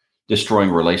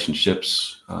destroying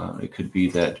relationships. It could be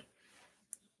that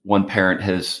one parent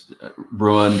has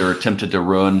ruined or attempted to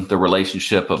ruin the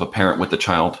relationship of a parent with a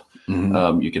child.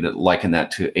 Mm-hmm. You could liken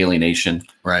that to alienation.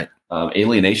 Right.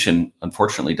 Alienation,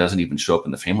 unfortunately, doesn't even show up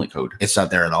in the family code. It's not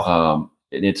there at all.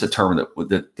 And it's a term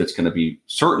that's going to be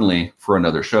certainly for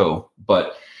another show,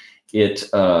 but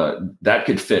that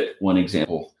could fit one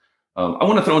example. I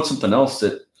want to throw in something else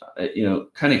that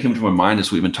kind of came to my mind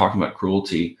as we've been talking about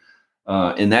cruelty,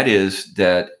 and that is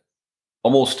that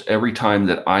almost every time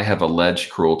that I have alleged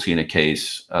cruelty in a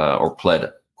case or pled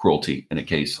cruelty in a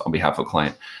case on behalf of a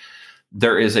client,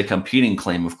 there is a competing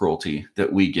claim of cruelty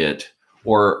that we get,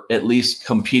 or at least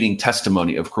competing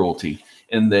testimony of cruelty.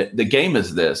 And the game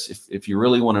is this, if you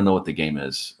really want to know what the game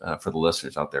is for the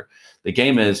listeners out there, the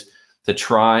game is to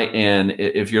try and,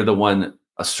 if you're the one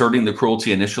asserting the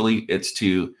cruelty initially, it's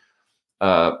to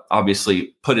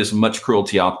obviously put as much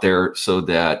cruelty out there so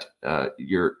that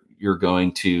you're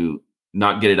going to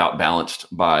not get it outbalanced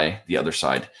by the other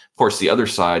side. Of course, the other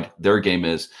side, their game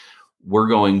is we're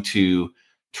going to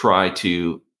try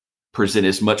to present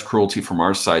as much cruelty from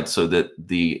our side so that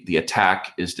the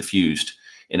attack is diffused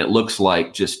and it looks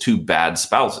like just two bad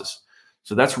spouses.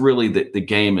 So that's really the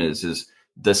game is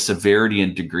the severity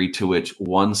and degree to which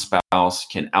one spouse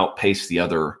can outpace the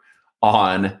other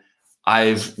on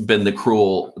I've been the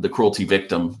cruelty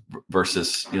victim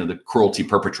versus the cruelty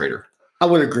perpetrator. I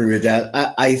would agree with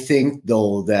that. I think,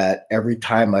 though, that every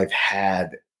time I've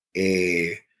had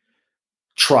a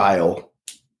trial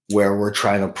where we're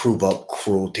trying to prove up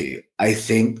cruelty, I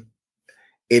think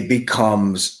it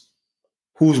becomes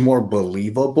who's more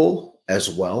believable as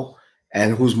well,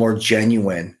 and who's more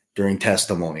genuine during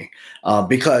testimony,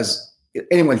 because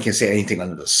anyone can say anything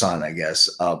under the sun, I guess.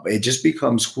 It just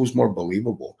becomes who's more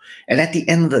believable. And at the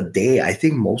end of the day, I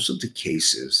think most of the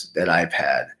cases that I've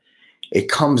had, it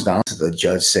comes down to the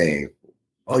judge saying,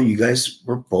 oh, you guys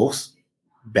were both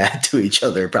bad to each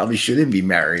other, probably shouldn't be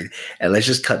married, and let's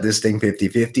just cut this thing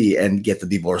 50-50 and get the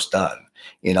divorce done.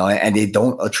 And they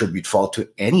don't attribute fault to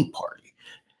any party,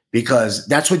 because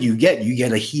that's what you get. You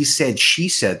get a he said, she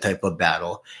said type of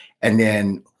battle. And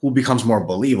then who becomes more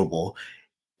believable?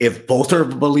 If both are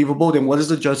believable, then what is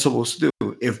the judge supposed to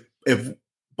do? If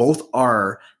both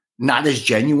are not as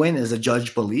genuine as the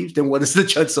judge believes, then what is the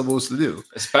judge supposed to do?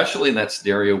 Especially in that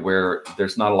scenario where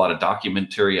there's not a lot of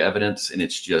documentary evidence and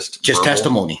it's just verbal.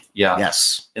 Testimony. Yeah.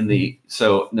 Yes.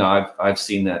 I've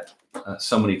seen that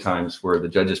so many times where the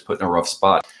judge is put in a rough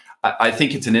spot. I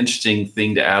think it's an interesting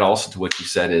thing to add also to what you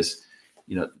said is,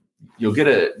 you'll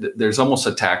get there's almost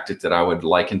a tactic that I would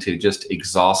liken to just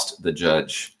exhaust the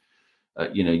judge.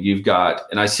 You've got,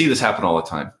 and I see this happen all the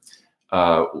time.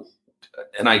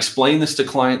 And I explain this to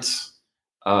clients,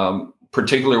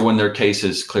 particularly when their case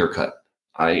is clear cut.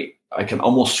 I can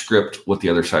almost script what the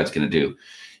other side's going to do.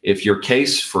 If your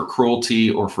case for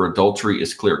cruelty or for adultery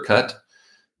is clear cut,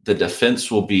 the defense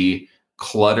will be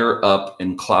clutter up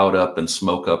and cloud up and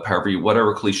smoke up,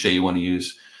 whatever cliche you want to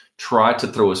use. Try to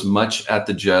throw as much at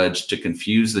the judge to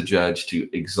confuse the judge, to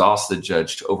exhaust the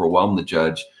judge, to overwhelm the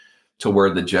judge, to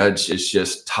where the judge is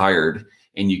just tired,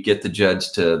 and you get the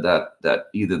judge to that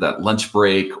either that lunch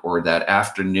break or that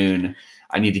afternoon,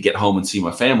 I need to get home and see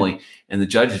my family. And the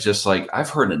judge is just like,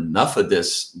 I've heard enough of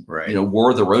this, right.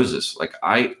 War of the Roses. Like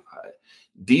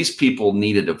these people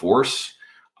need a divorce.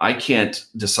 I can't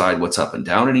decide what's up and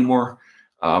down anymore.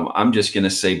 I'm just going to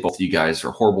say both of you guys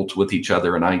are horrible with each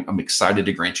other, and I'm excited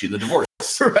to grant you the divorce.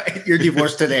 Right. You're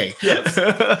divorced today. Yes.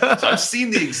 So I've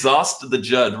seen the exhaust of the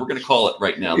judge. We're going to call it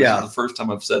right now. This is the first time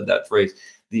I've said that phrase.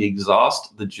 The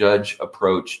exhaust the judge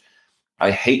approach. I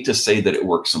hate to say that it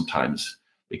works sometimes,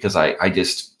 because I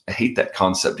hate that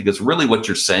concept, because really what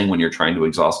you're saying when you're trying to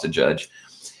exhaust a judge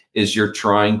is you're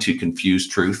trying to confuse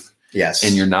truth. Yes.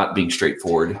 And you're not being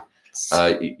straightforward.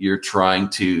 You're trying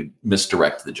to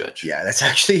misdirect the judge. Yeah, that's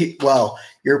actually,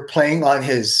 you're playing on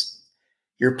his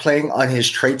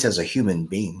traits as a human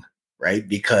being, right?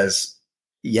 Because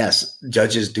yes,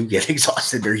 judges do get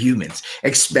exhausted. They're humans,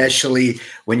 especially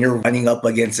when you're running up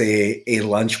against a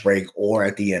lunch break or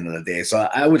at the end of the day. So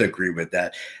I would agree with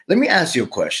that. Let me ask you a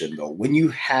question though. When you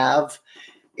have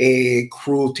a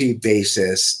cruelty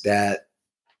basis that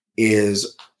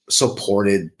is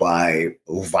supported by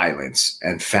violence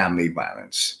and family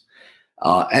violence,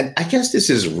 and I guess this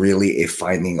is really a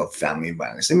finding of family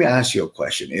violence. Let me ask you a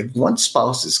question. If one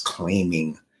spouse is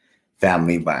claiming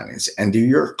family violence and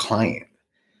you're a client,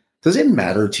 does it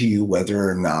matter to you whether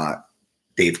or not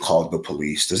they've called the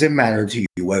police? Does it matter to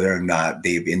you whether or not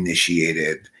they've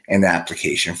initiated an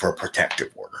application for a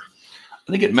protective order?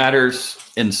 I think it matters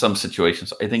in some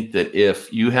situations. I think that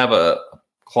if you have a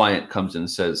client comes in and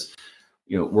says,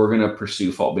 we're going to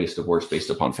pursue fault-based divorce based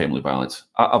upon family violence,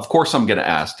 of course I'm going to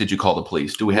ask, did you call the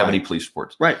police? Do we have any police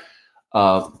reports? Right.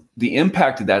 The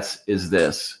impact of that is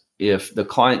this. If the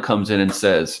client comes in and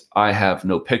says, I have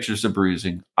no pictures of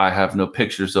bruising, I have no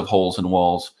pictures of holes in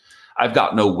walls, I've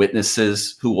got no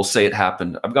witnesses who will say it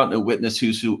happened, I've got no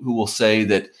witnesses who will say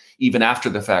that even after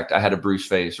the fact I had a bruised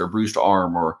face or bruised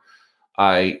arm, or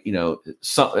I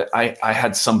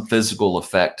had some physical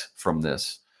effect from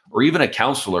this, or even a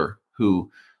counselor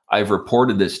who I've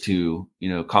reported this to,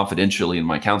 confidentially in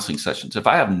my counseling sessions. If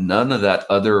I have none of that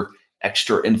other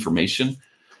extra information,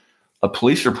 a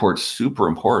police report's super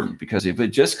important, because if it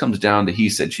just comes down to he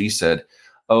said, she said,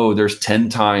 oh, there's 10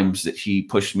 times that he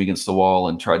pushed me against the wall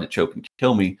and tried to choke and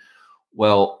kill me.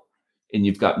 Well, and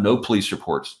you've got no police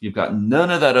reports, you've got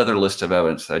none of that other list of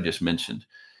evidence that I just mentioned.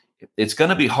 It's going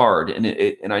to be hard.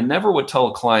 And I never would tell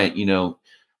a client,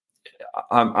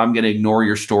 I'm going to ignore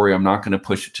your story. I'm not going to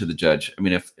push it to the judge. I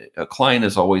mean, if a client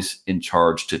is always in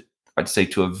charge I'd say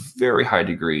to a very high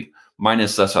degree,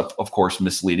 minus us, of course,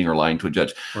 misleading or lying to a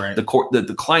judge. Right.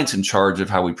 The client's in charge of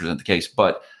how we present the case,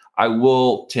 but I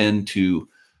will tend to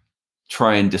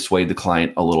try and dissuade the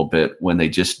client a little bit when they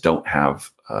just don't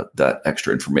have that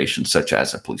extra information, such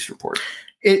as a police report.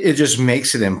 It just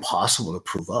makes it impossible to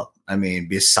prove up. I mean,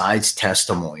 besides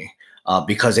testimony,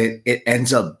 because it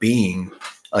ends up being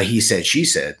he said, she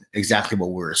said, exactly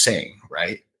what we were saying,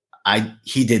 right?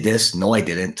 He did this. No, I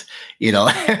didn't,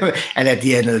 and at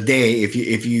the end of the day,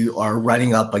 if you are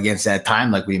running up against that time,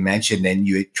 like we mentioned, and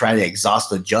you try to exhaust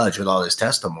the judge with all this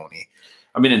testimony,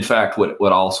 I mean, in fact, what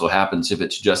also happens if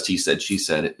it's just he said, she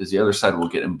said, is the other side will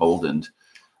get emboldened.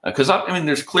 Because I mean,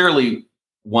 there's clearly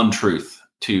one truth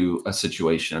to a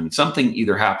situation. I mean, something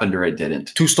either happened or it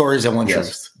didn't. Two stories and one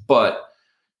truth. But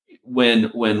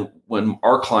when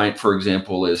our client, for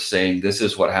example, is saying this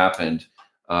is what happened,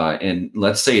 and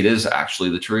let's say it is actually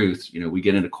the truth, we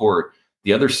get into court,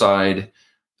 the other side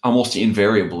almost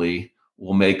invariably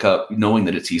will make up, knowing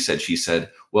that it's he said, she said,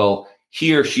 well,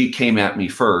 he or she came at me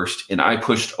first and I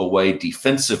pushed away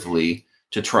defensively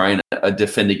to try and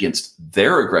defend against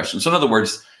their aggression. So in other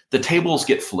words, the tables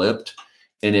get flipped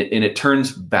and it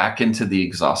turns back into the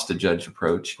exhausted judge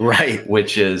approach, right?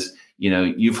 Which is,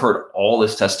 you've heard all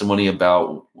this testimony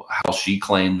about how she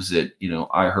claims that,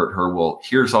 I hurt her. Well,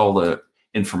 here's all the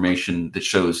information that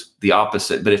shows the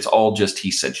opposite, but it's all just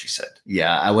he said, she said.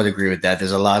 Yeah, I would agree with that.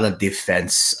 There's a lot of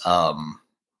defense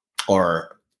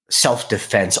or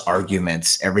self-defense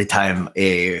arguments every time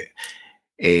a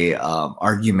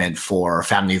argument for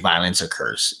family violence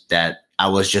occurs, that I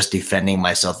was just defending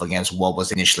myself against what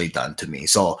was initially done to me.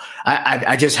 So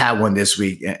I just had one this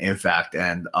week, in fact,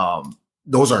 and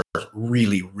those are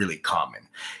really, really common.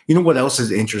 You know what else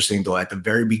is interesting, though? At the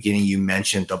very beginning, you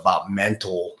mentioned about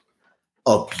mental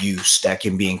abuse that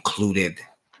can be included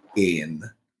in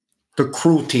the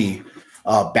cruelty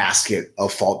basket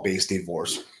of fault-based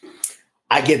divorce.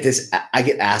 I get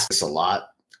asked this a lot,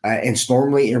 and it's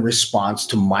normally in response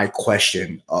to my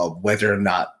question of whether or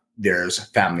not there's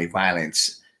family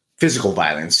violence, physical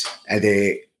violence, and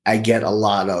I get a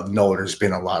lot of, no, there's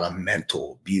been a lot of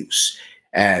mental abuse.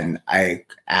 And I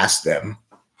ask them,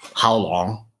 how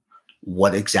long?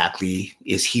 What exactly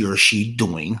is he or she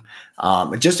doing?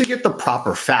 Just to get the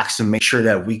proper facts and make sure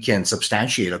that we can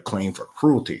substantiate a claim for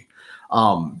cruelty.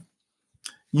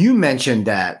 You mentioned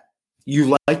that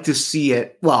you like to see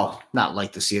it. Well, not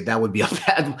like to see it. That would be a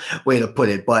bad way to put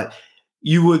it. But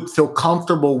you would feel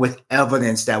comfortable with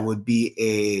evidence that would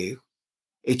be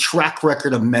a track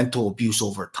record of mental abuse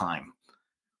over time.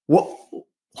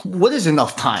 What is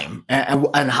enough time,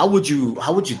 and how would you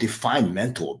define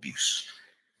mental abuse?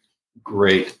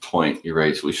 Great point you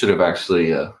raised. We should have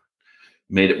actually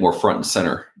made it more front and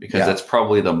center, because that's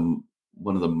probably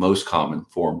one of the most common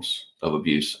forms of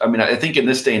abuse. I mean, I think in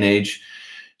this day and age,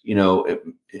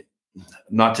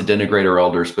 not to denigrate our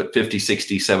elders, but 50,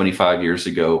 60, 75 years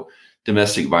ago,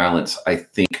 domestic violence, I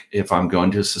think if I'm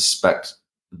going to suspect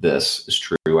this is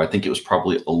true, I think it was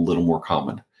probably a little more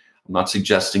common. I'm not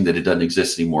suggesting that it doesn't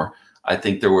exist anymore. I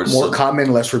think there was more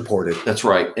common, less reported. That's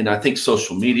right. And I think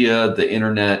social media, the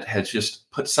internet has just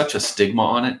put such a stigma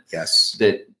on it. Yes.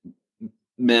 That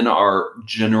men are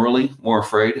generally more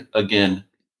afraid. Again,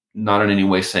 not in any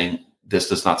way saying this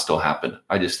does not still happen.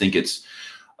 I just think it's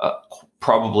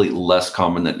probably less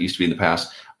common than it used to be in the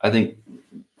past. I think,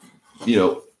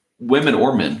 women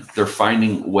or men, they're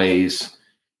finding ways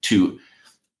to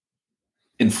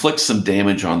inflict some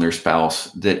damage on their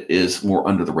spouse that is more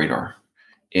under the radar.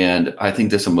 And I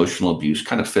think this emotional abuse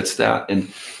kind of fits that.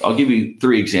 And I'll give you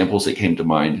 3 examples that came to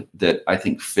mind that I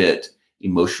think fit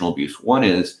emotional abuse. One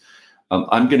is,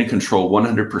 I'm going to control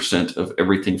 100% of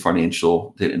everything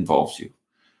financial that involves you.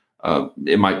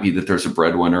 It might be that there's a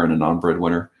breadwinner and a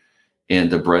non-breadwinner, and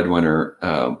the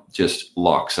breadwinner just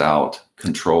locks out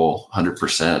control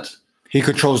 100%. He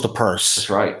controls the purse. That's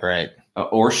right. Right.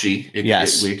 Or she.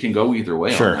 We can go either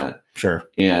way on that. Sure.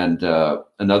 And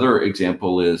another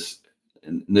example is,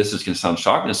 and this is going to sound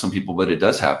shocking to some people, but it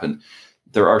does happen.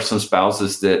 There are some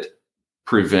spouses that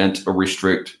prevent or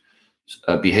restrict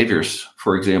behaviors.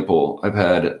 For example, I've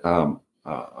had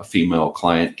a female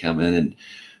client come in and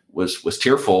was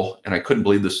tearful, and I couldn't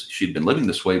believe this. She'd been living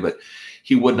this way, but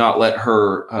he would not let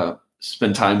her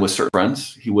spend time with certain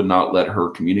friends. He would not let her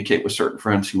communicate with certain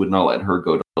friends. He would not let her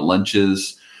go to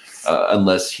lunches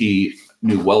unless he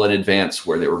knew well in advance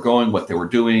where they were going, what they were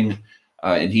doing,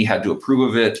 and he had to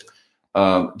approve of it.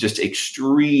 Just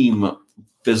extreme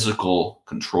physical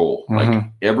control. Mm-hmm. Like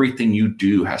everything you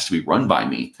do has to be run by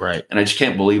me. Right. And I just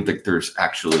can't believe that there's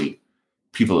actually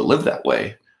people that live that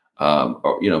way.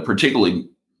 Or, particularly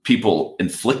people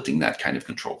inflicting that kind of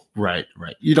control. Right.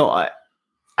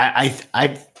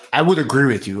 I would agree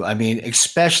with you. I mean,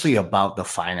 especially about the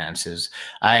finances.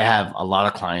 I have a lot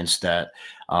of clients that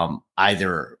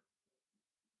either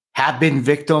have been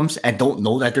victims and don't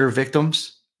know that they're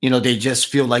victims. They just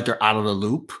feel like they're out of the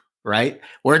loop, right?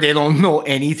 Where they don't know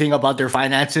anything about their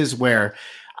finances, where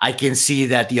I can see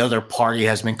that the other party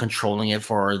has been controlling it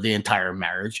for the entire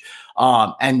marriage.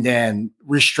 And then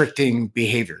restricting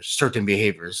certain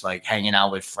behaviors, like hanging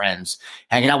out with friends,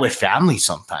 hanging out with family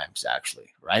sometimes, actually,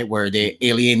 right? Where they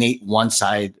alienate one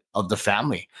side of the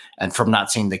family and from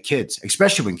not seeing the kids,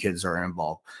 especially when kids are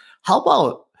involved. How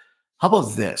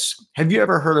about this? Have you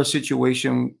ever heard a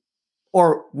situation,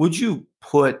 or would you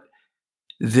put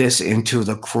this into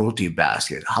the cruelty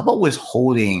basket? How about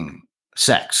withholding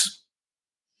sex?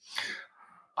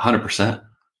 100%.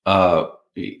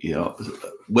 You know,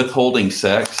 withholding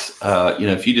sex,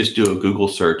 if you just do a Google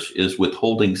search, is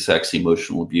withholding sex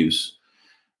emotional abuse?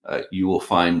 You will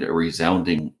find a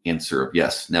resounding answer of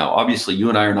yes. Now, obviously, you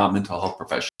and I are not mental health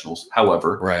professionals.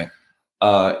 However, Right.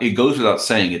 It goes without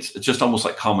saying, it's just almost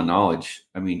like common knowledge.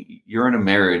 I mean, you're in a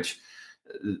marriage.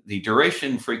 The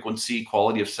duration, frequency,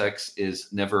 quality of sex is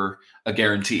never a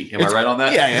guarantee. Am I right on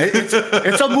that? Yeah,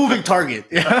 it's a moving target.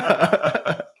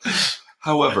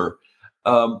 However,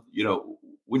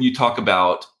 when you talk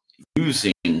about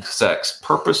using sex,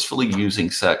 purposefully using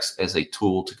sex as a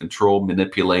tool to control,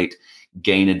 manipulate,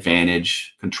 gain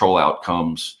advantage, control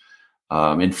outcomes,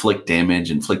 inflict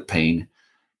damage, inflict pain,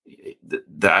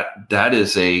 that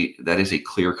is a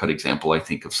clear-cut example, I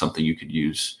think, of something you could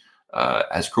use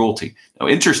as cruelty. Now,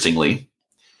 interestingly,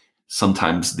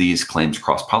 sometimes these claims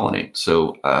cross-pollinate.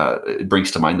 So it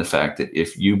brings to mind the fact that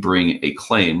if you bring a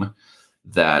claim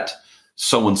that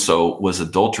so-and-so was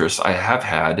adulterous, I have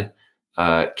had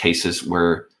cases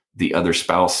where the other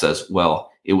spouse says,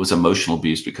 well, it was emotional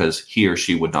abuse because he or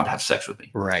she would not have sex with me.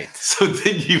 Right. So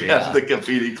then you have the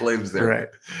competing claims there. Right.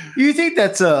 You think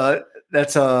that's a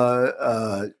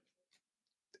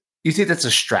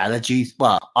strategy?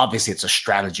 Well, obviously it's a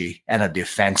strategy and a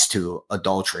defense to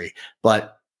adultery.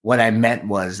 But what I meant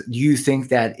was, do you think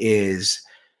that is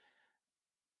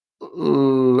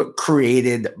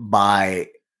created by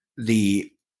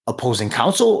the opposing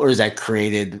counsel, or is that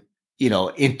created,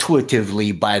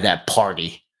 intuitively by that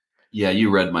party? Yeah, you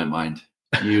read my mind.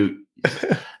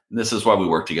 This is why we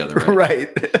work together, right?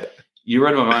 Right. You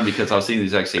read my mind because I was saying the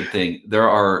exact same thing. There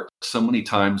are so many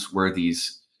times where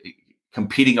these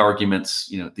competing arguments,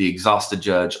 the exhausted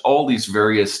judge, all these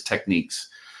various techniques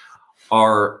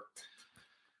are,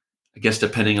 I guess,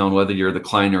 depending on whether you're the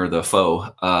client or the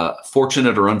foe,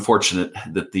 fortunate or unfortunate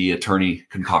that the attorney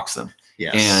concocts them.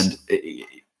 Yes. And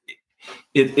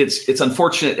it's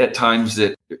unfortunate at times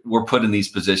that we're put in these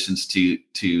positions to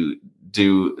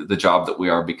do the job that we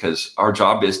are, because our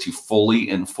job is to fully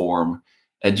inform,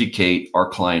 educate our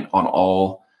client on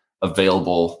all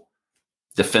available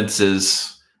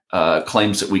defenses,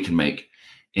 claims that we can make.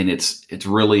 And it's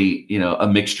really, a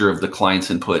mixture of the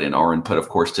client's input and our input, of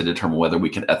course, to determine whether we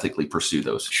can ethically pursue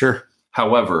those. Sure.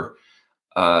 However,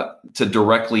 to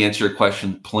directly answer your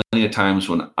question, plenty of times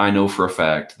when I know for a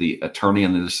fact the attorney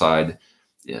on the other side,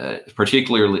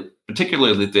 particularly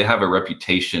if they have a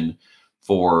reputation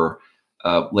for,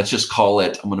 let's just call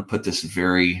it, I'm going to put this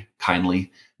very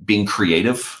kindly, being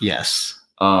creative. Yes.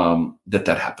 That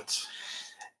happens.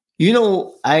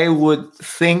 I would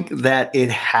think that it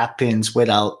happens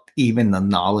without even the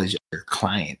knowledge of your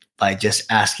client, by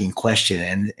just asking question.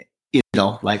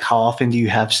 And, like, how often do you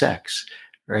have sex,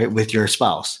 right, with your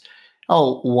spouse?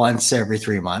 Oh, once every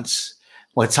 3 months.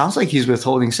 Well, it sounds like he's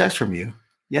withholding sex from you.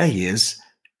 Yeah, he is.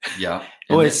 Yeah.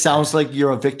 It sounds like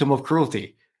you're a victim of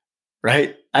cruelty,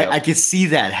 right? Yep. I could see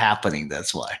that happening.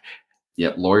 That's why.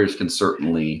 Yep. Lawyers can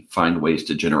certainly find ways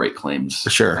to generate claims. For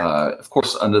sure. Of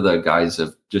course, under the guise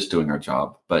of just doing our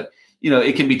job. But,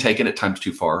 it can be taken at times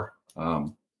too far.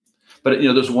 But,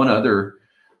 there's one other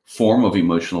form of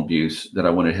emotional abuse that I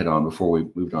want to hit on before we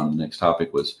moved on to the next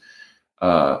topic was,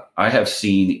 I have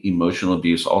seen emotional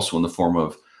abuse also in the form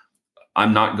of,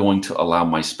 I'm not going to allow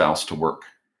my spouse to work.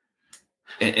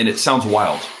 And it sounds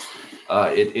wild.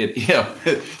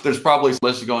 There's probably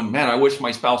listeners going, man, I wish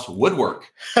my spouse would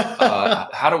work.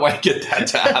 How do I get that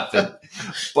to happen?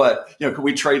 But, can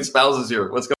we trade spouses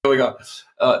here? What's going on?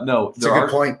 No, there are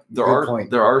point.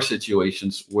 There are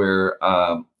situations where,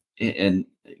 and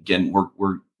again,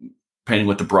 we're painting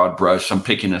with the broad brush. I'm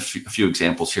picking a few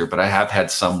examples here, but I have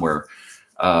had some where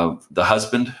the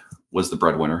husband was the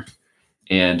breadwinner,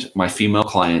 and my female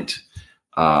client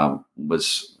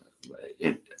was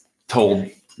told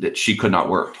that she could not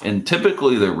work. And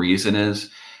typically the reason is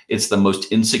it's the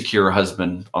most insecure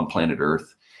husband on planet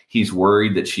Earth. He's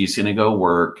worried that she's going to go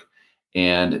work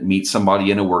and meet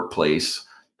somebody in a workplace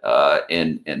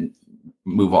and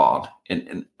move on.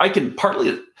 And I can part of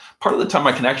the time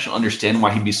I can actually understand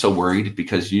why he'd be so worried,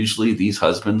 because usually these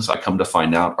husbands, I come to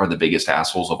find out, are the biggest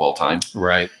assholes of all time.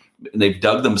 Right. And they've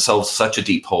dug themselves such a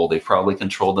deep hole. They probably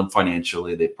controlled them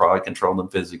financially. They probably controlled them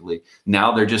physically.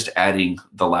 Now they're just adding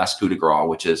the last coup de grace,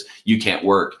 which is you can't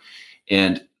work.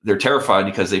 And they're terrified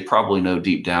because they probably know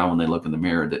deep down when they look in the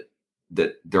mirror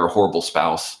that they're a horrible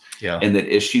spouse. Yeah. And that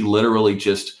if she literally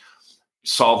just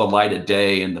saw the light of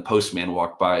day and the postman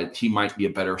walked by, he might be a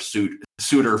better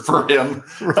suitor for him.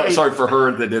 Right. Sorry, for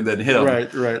her than him. Right.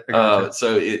 I gotcha.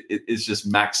 So it's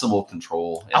just maximal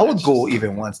control. I would go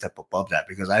even one step above that,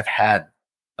 because I've had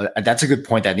that's a good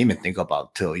point I didn't even think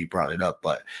about till you brought it up.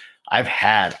 But I've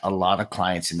had a lot of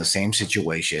clients in the same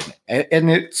situation, and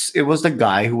it was the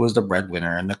guy who was the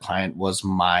breadwinner, and the client was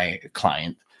my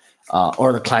client,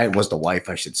 or the client was the wife,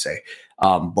 I should say.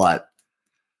 But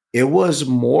it was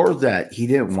more that he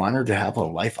didn't want her to have a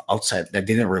life outside that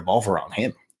didn't revolve around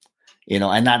him,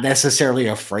 and not necessarily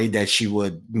afraid that she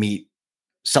would meet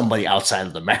somebody outside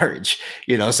of the marriage,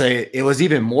 so it was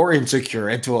even more insecure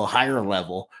and to a higher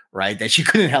level, right? That she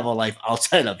couldn't have a life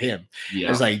outside of him.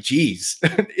 Yeah. It's like, geez,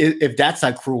 if that's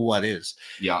not cruel, what is?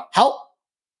 Yeah.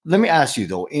 Let me ask you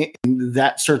though, in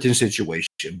that certain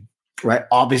situation, right?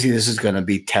 Obviously this is going to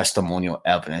be testimonial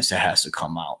evidence that has to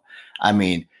come out. I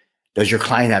mean, does your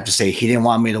client have to say he didn't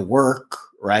want me to work,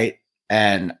 right?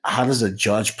 And how does the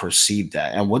judge perceive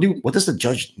that? And what does the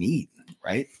judge need,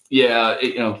 right? Yeah,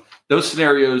 those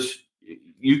scenarios,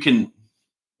 you can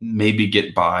maybe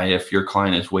get by if your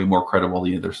client is way more credible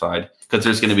than the other side, because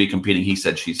there's going to be competing he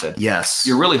said, she said. Yes.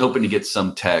 You're really hoping to get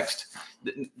some text.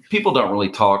 People don't really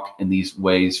talk in these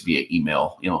ways via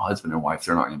email. Husband and wife,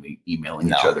 they're not going to be emailing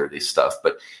each other this stuff,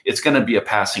 but it's going to be a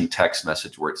passing text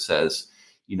message where it says,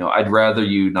 I'd rather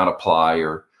you not apply,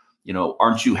 or,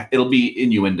 aren't you, it'll be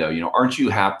innuendo, aren't you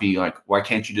happy? Like, why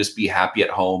can't you just be happy at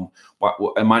home? Why,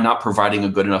 am I not providing a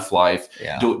good enough life?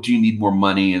 Yeah. Do you need more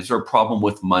money? Is there a problem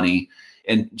with money?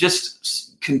 And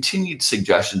just continued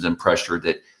suggestions and pressure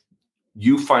that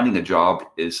you finding a job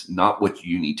is not what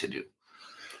you need to do.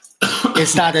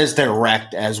 It's not as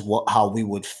direct as how we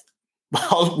would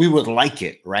like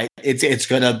it, right? It's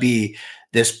going to be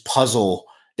this puzzle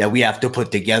that we have to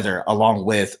put together, along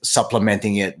with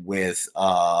supplementing it with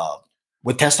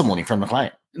testimony from the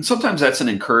client. And sometimes that's an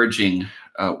encouraging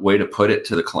way to put it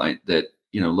to the client that,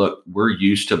 look, we're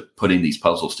used to putting these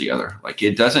puzzles together. Like,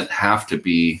 it doesn't have to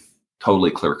be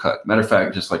totally clear cut. Matter of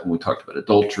fact, just like when we talked about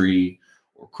adultery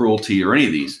or cruelty or any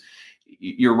of these,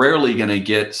 you're rarely going to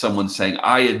get someone saying,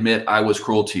 I admit I was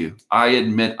cruel to you. I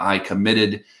admit I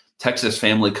committed Texas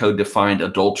Family Code defined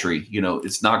adultery.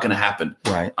 It's not going to happen.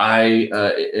 Right. I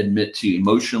admit to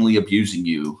emotionally abusing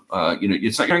you.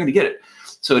 It's not going to get it.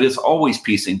 So it is always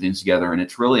piecing things together. And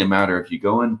it's really a matter, if you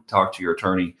go and talk to your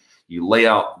attorney, you lay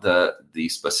out the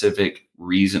specific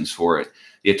reasons for it.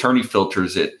 The attorney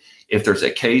filters it. If there's a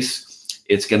case,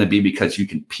 it's going to be because you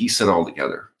can piece it all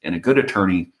together. And a good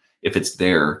attorney, if it's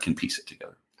there, can piece it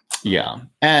together. Yeah.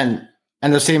 And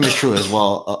the same is true as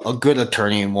well. A good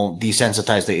attorney won't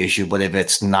desensitize the issue, but if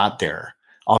it's not there,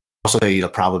 I'll also tell you the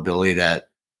probability that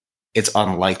it's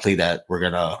unlikely that we're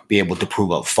going to be able to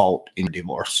prove a fault in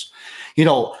divorce.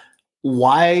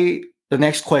 Why? The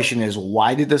next question is,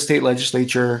 why did the state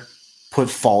legislature put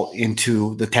fault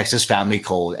into the Texas Family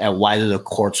Code, and why do the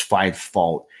courts find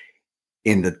fault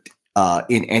in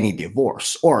any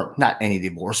divorce, or not any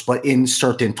divorce, but in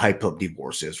certain type of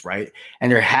divorces, right?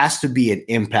 And there has to be an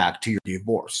impact to your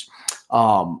divorce.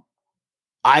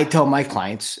 I tell my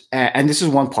clients, and this is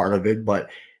one part of it, but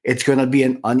it's going to be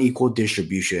an unequal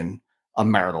distribution of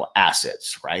marital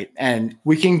assets, right? And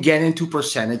we can get into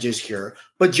percentages here,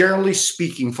 but generally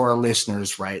speaking for our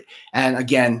listeners, right? And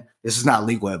again, this is not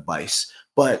legal advice,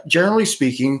 but generally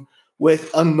speaking,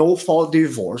 with a no-fault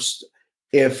divorce,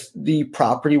 if the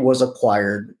property was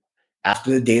acquired after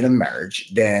the date of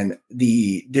marriage, then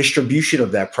the distribution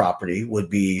of that property would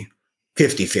be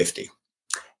 50-50.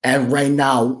 And right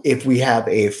now, if we have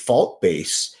a fault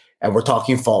base, and we're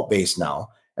talking fault base now,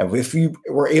 and if we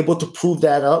were able to prove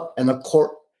that up and the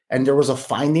court, and there was a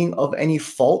finding of any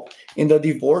fault in the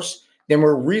divorce, then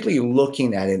we're really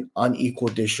looking at an unequal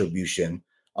distribution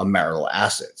of marital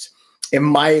assets. In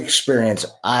my experience,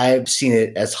 I've seen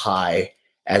it as high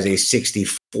as a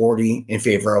 60-40 in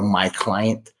favor of my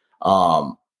client.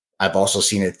 I've also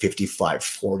seen it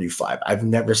 55-45. I've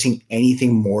never seen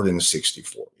anything more than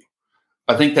 60-40.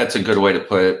 I think that's a good way to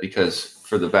put it, because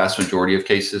for the vast majority of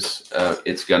cases,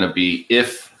 it's going to be,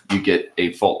 if you get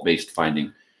a fault-based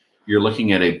finding, you're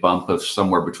looking at a bump of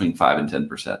somewhere between 5 and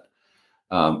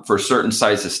 10%. For certain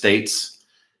size estates,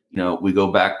 we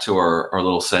go back to our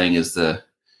little saying, is the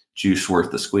juice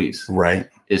worth the squeeze? Right.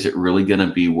 Is it really going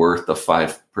to be worth the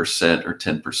 5% or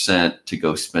 10% to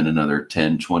go spend another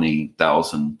 $10,000,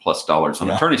 $20,000 plus on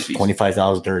attorney's fees?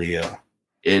 $25,000, 30, yeah.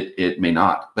 It may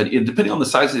not, but depending on the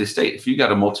size of the estate, if you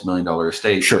got a multi-million-dollar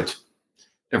estate, sure,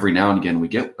 every now and again we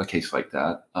get a case like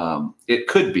that. It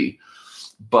could be,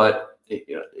 but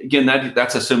again,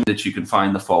 that's assuming that you can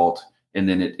find the fault, and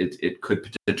then it could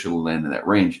potentially land in that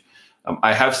range.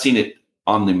 I have seen it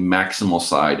on the maximal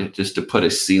side, just to put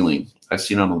a ceiling, I've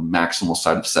seen on the maximal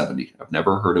side of 70. I've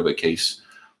never heard of a case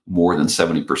more than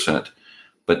 70%,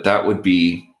 but that would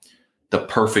be the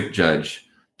perfect judge,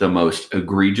 the most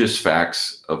egregious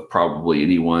facts of probably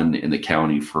anyone in the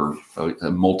county for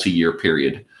a multi-year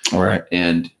period. All right.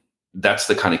 And that's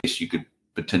the kind of case you could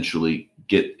potentially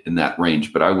get in that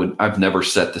range. But I've never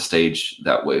set the stage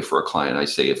that way for a client. I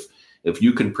say, if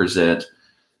you can present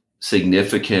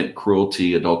significant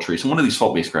cruelty, adultery, so one of these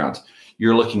fault-based grounds,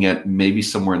 you're looking at maybe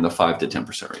somewhere in the 5 to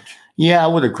 10% range. Yeah, I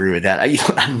would agree with that.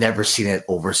 I've never seen it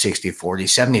over 60-40,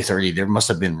 70-30. There must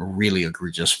have been really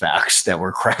egregious facts that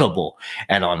were credible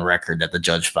and on record that the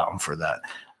judge found for that. I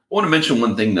want to mention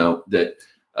one thing, though, that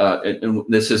and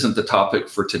this isn't the topic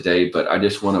for today, but I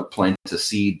just want to plant a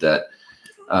seed that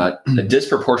a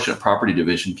disproportionate property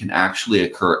division can actually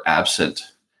occur absent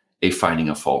a finding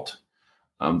of fault.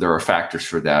 There are factors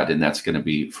for that, and that's going to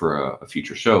be for a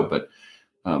future show. But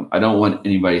I don't want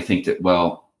anybody to think that,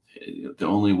 well, the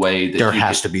only way that there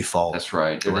has to be fault. That's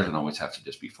right. There doesn't always have to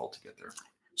just be fault to get there.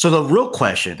 So the real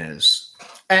question is,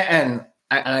 and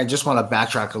I just want to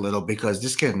backtrack a little, because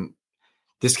this can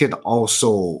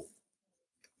also,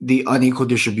 the unequal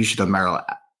distribution of marital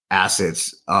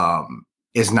assets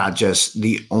is not just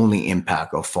the only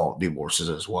impact of fault divorces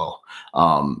as well.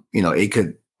 It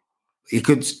could,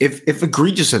 if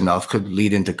egregious enough, could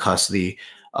lead into custody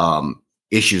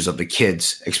issues of the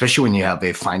kids, especially when you have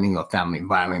a finding of family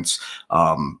violence,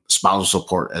 spousal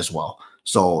support as well.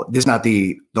 So this is not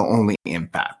the only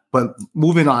impact. But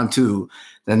moving on to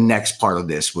the next part of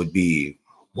this would be,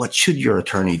 what should your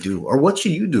attorney do, or what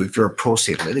should you do if you're a pro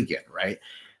se litigant, right?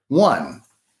 One,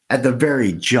 at the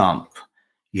very jump,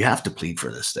 you have to plead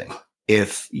for this thing.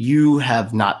 If you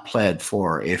have not pled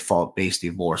for a fault-based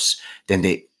divorce, then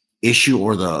the issue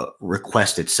or the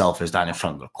request itself is not in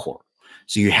front of the court.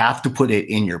 So you have to put it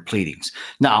in your pleadings.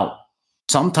 Now,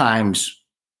 sometimes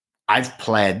I've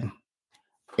pled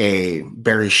a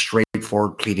very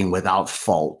straightforward pleading without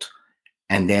fault,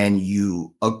 and then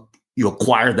you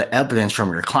acquire the evidence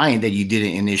from your client that you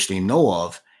didn't initially know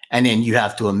of, and then you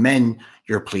have to amend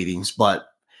your pleadings. But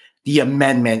the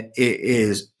amendment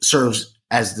serves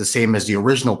as the same as the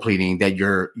original pleading, that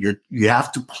you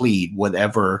have to plead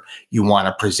whatever you want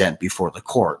to present before the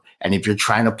court. And if you're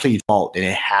trying to plead fault, then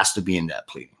it has to be in that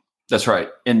pleading. That's right.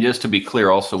 And just to be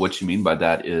clear, also what you mean by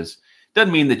that is,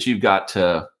 doesn't mean that you've got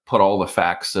to put all the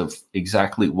facts of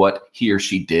exactly what he or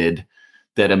she did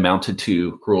that amounted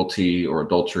to cruelty or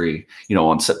adultery.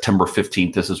 On September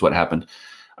 15th, this is what happened.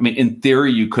 I mean, in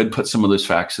theory, you could put some of those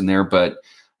facts in there, but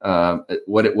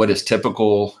what is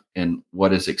typical and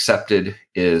what is accepted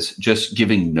is just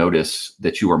giving notice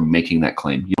that you are making that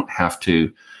claim. You don't have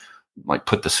to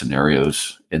put the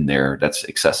scenarios in there. That's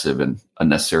excessive and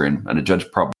unnecessary, and a judge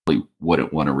probably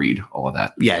wouldn't want to read all of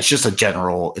that. Yeah, it's just a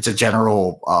general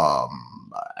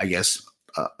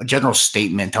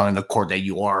statement telling the court that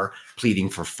you are pleading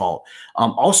for fault.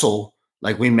 Also,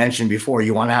 like we mentioned before,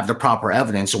 you want to have the proper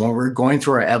evidence. So when we're going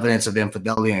through our evidence of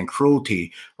infidelity and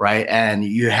cruelty, right, and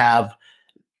you have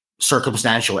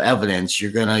circumstantial evidence,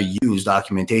 you're going to use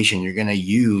documentation, you're going to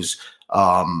use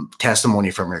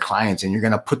testimony from your clients, and you're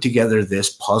going to put together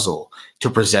this puzzle to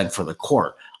present for the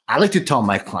court. I like to tell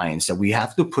my clients that we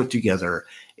have to put together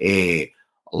a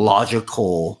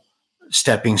logical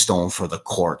stepping stone for the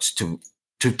courts to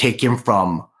take him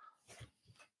from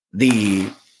the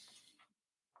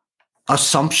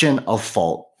assumption of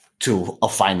fault to a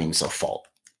findings of fault.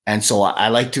 And so I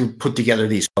like to put together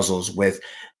these puzzles with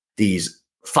these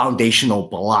foundational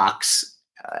blocks,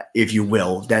 if you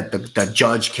will, that the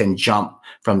judge can jump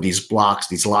from these blocks,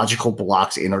 these logical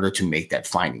blocks, in order to make that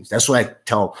findings. That's what I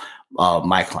tell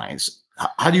my clients.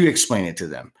 How do you explain it to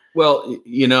them? Well,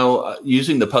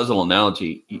 using the puzzle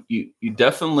analogy, you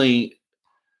definitely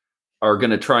are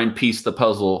going to try and piece the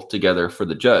puzzle together for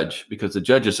the judge, because the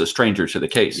judge is a stranger to the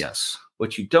case. Yes.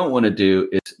 What you don't want to do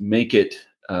is make it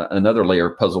another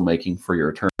layer of puzzle making for your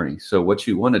attorney. So what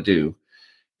you want to do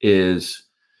is,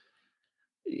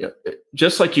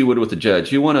 just like you would with the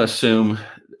judge, you want to assume,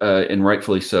 and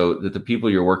rightfully so, that the people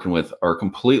you're working with are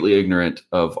completely ignorant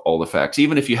of all the facts.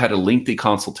 Even if you had a lengthy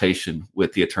consultation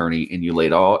with the attorney and you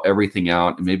laid everything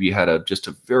out, and maybe you had just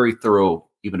a very thorough,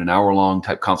 even an hour-long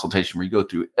type consultation where you go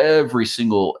through every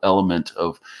single element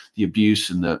of the abuse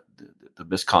and the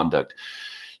misconduct,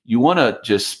 you want to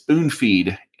just spoon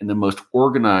feed in the most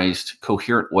organized,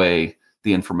 coherent way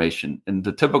the information. And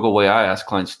the typical way I ask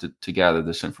clients to gather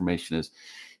this information is,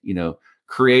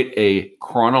 create a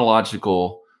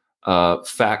chronological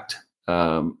fact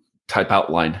type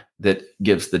outline that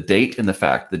gives the date and the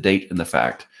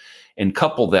fact, and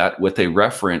couple that with a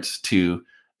reference to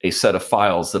a set of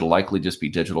files that'll likely just be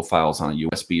digital files on a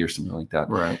USB or something like that.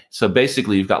 Right. So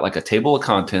basically, you've got like a table of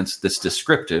contents that's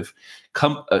descriptive,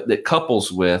 that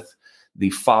couples with the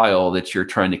file that you're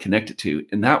trying to connect it to.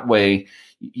 And that way,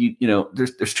 you know,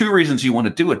 there's two reasons you want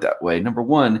to do it that way. Number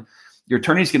one, your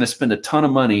attorney's going to spend a ton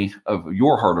of money, of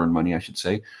your hard-earned money, I should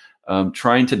say,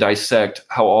 trying to dissect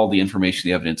how all the information,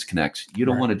 the evidence connects. You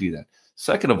don't want to do that.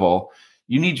 Second of all,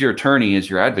 you need your attorney as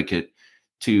your advocate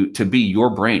to be your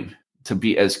brain, to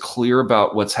be as clear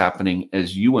about what's happening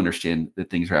as you understand that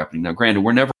things are happening. Now, granted,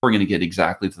 we're never going to get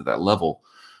exactly to that level,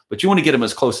 but you want to get them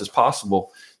as close as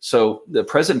possible. So the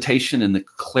presentation and the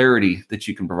clarity that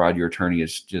you can provide your attorney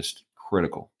is just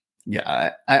critical.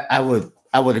 Yeah, I would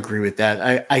agree with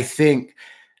that. I think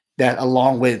that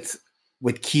along with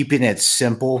keeping it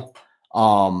simple,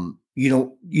 you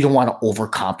don't want to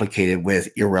overcomplicate it with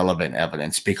irrelevant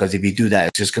evidence, because if you do that,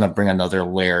 it's just going to bring another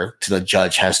layer to the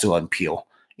judge has to unpeel.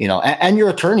 You know, and your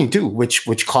attorney too,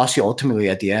 which costs you ultimately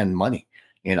at the end money.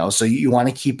 You know, so you want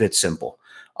to keep it simple.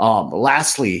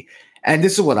 Lastly, and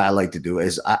this is what I like to do,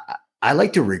 is I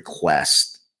like to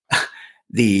request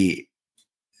the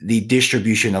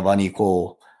distribution of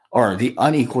unequal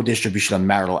distribution of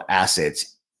marital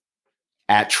assets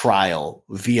at trial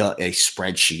via a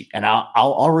spreadsheet. And I'll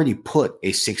already put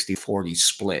a 60-40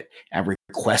 split and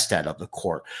request that of the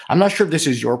court. I'm not sure if this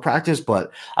is your practice,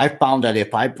 but I found that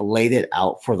if I've laid it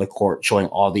out for the court, showing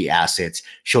all the assets,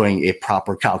 showing a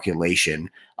proper calculation,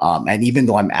 and even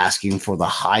though I'm asking for the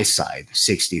high side,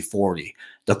 60-40,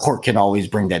 the court can always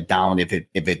bring that down if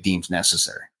it deems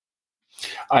necessary.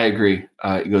 I agree.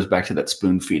 It goes back to that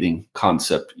spoon feeding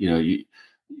concept. You know,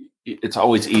 it's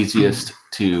always easiest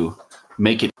to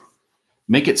make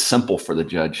it simple for the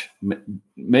judge.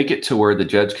 Make it to where the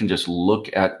judge can just look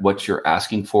at what you're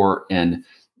asking for, and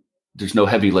there's no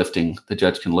heavy lifting. The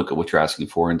judge can look at what you're asking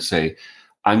for and say,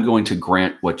 I'm going to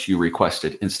grant what you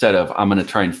requested, instead of I'm going to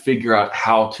try and figure out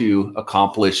how to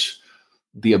accomplish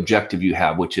the objective you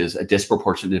have, which is a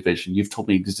disproportionate division. You've told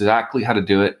me exactly how to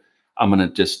do it. I'm going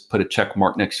to just put a check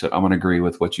mark next to it. I'm going to agree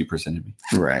with what you presented me.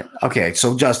 Right. Okay.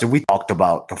 So Justin, we talked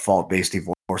about the fault-based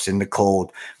divorce in the code,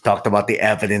 talked about the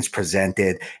evidence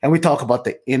presented, and we talked about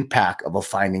the impact of a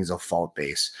findings of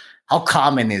fault-based. How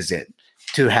common is it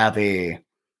to have a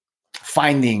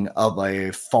finding of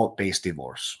a fault-based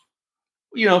divorce?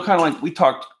 You know, kind of like we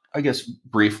talked, I guess,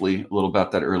 briefly a little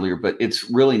about that earlier, but it's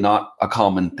really not a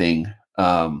common thing.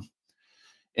 And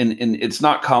it's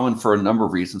not common for a number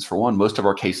of reasons. For one, most of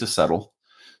our cases settle.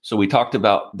 So we talked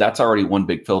about that's already one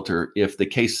big filter. If the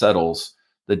case settles,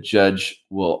 the judge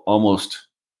will almost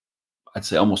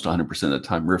 100% of the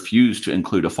time refuse to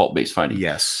include a fault-based finding.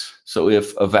 Yes. So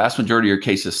if a vast majority of your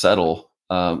cases settle,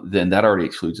 then that already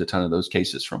excludes a ton of those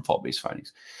cases from fault-based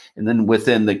findings. And then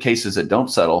within the cases that don't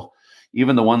settle,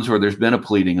 even the ones where there's been a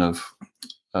pleading of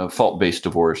fault-based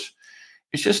divorce,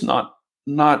 it's just not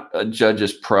a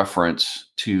judge's preference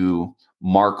to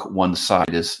mark one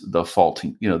side as the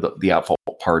faulting, the at fault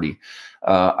party.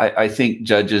 I think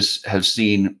judges have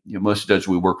seen, most judges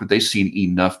we work with, they've seen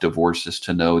enough divorces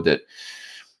to know that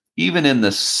even in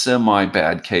the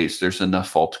semi-bad case, there's enough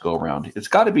fault to go around. It's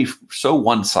got to be so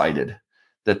one-sided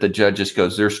that the judge just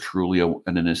goes, there's truly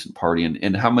an innocent party.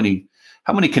 And how many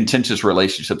contentious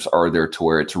relationships are there to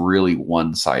where it's really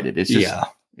one-sided? It's just,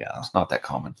 it's not that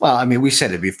common. Well, I mean, we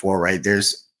said it before, right?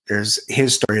 There's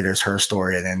his story, there's her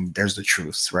story, and then there's the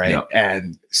truth, right? Yep.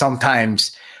 And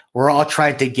sometimes we're all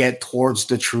trying to get towards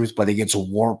the truth, but it gets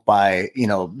warped by,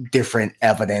 different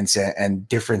evidence and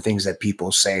different things that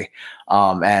people say.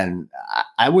 And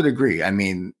I would agree. I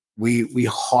mean, we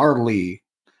hardly,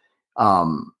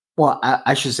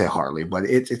 I should say hardly, but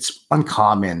it's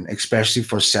uncommon, especially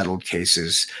for settled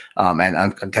cases and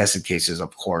uncontested cases,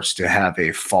 of course, to have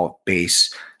a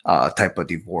fault-based type of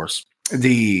divorce.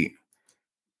 The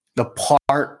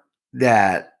part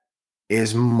that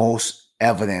is most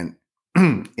evident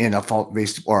in a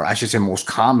fault-based, or I should say most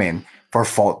common for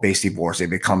fault-based divorce,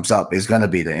 if it comes up, is going to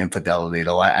be the infidelity,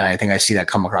 though. And I think I see that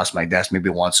come across my desk maybe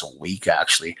once a week,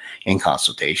 actually, in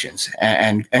consultations.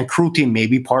 And cruelty may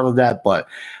be part of that, but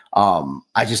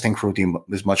I just think cruelty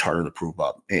is much harder to prove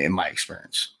up in my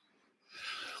experience.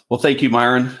 Well, thank you,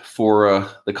 Myron, for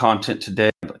the content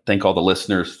today. Thank all the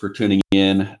listeners for tuning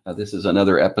in. This is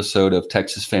another episode of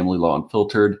Texas Family Law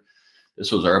Unfiltered.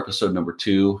 This was our episode number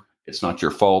 2. It's not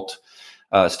your fault.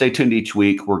 Stay tuned each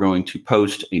week. We're going to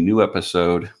post a new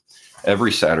episode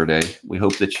every Saturday. We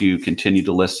hope that you continue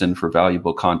to listen for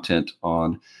valuable content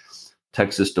on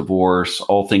Texas divorce,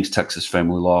 all things Texas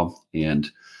family law,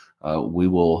 and we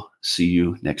will see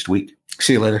you next week.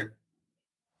 See you later.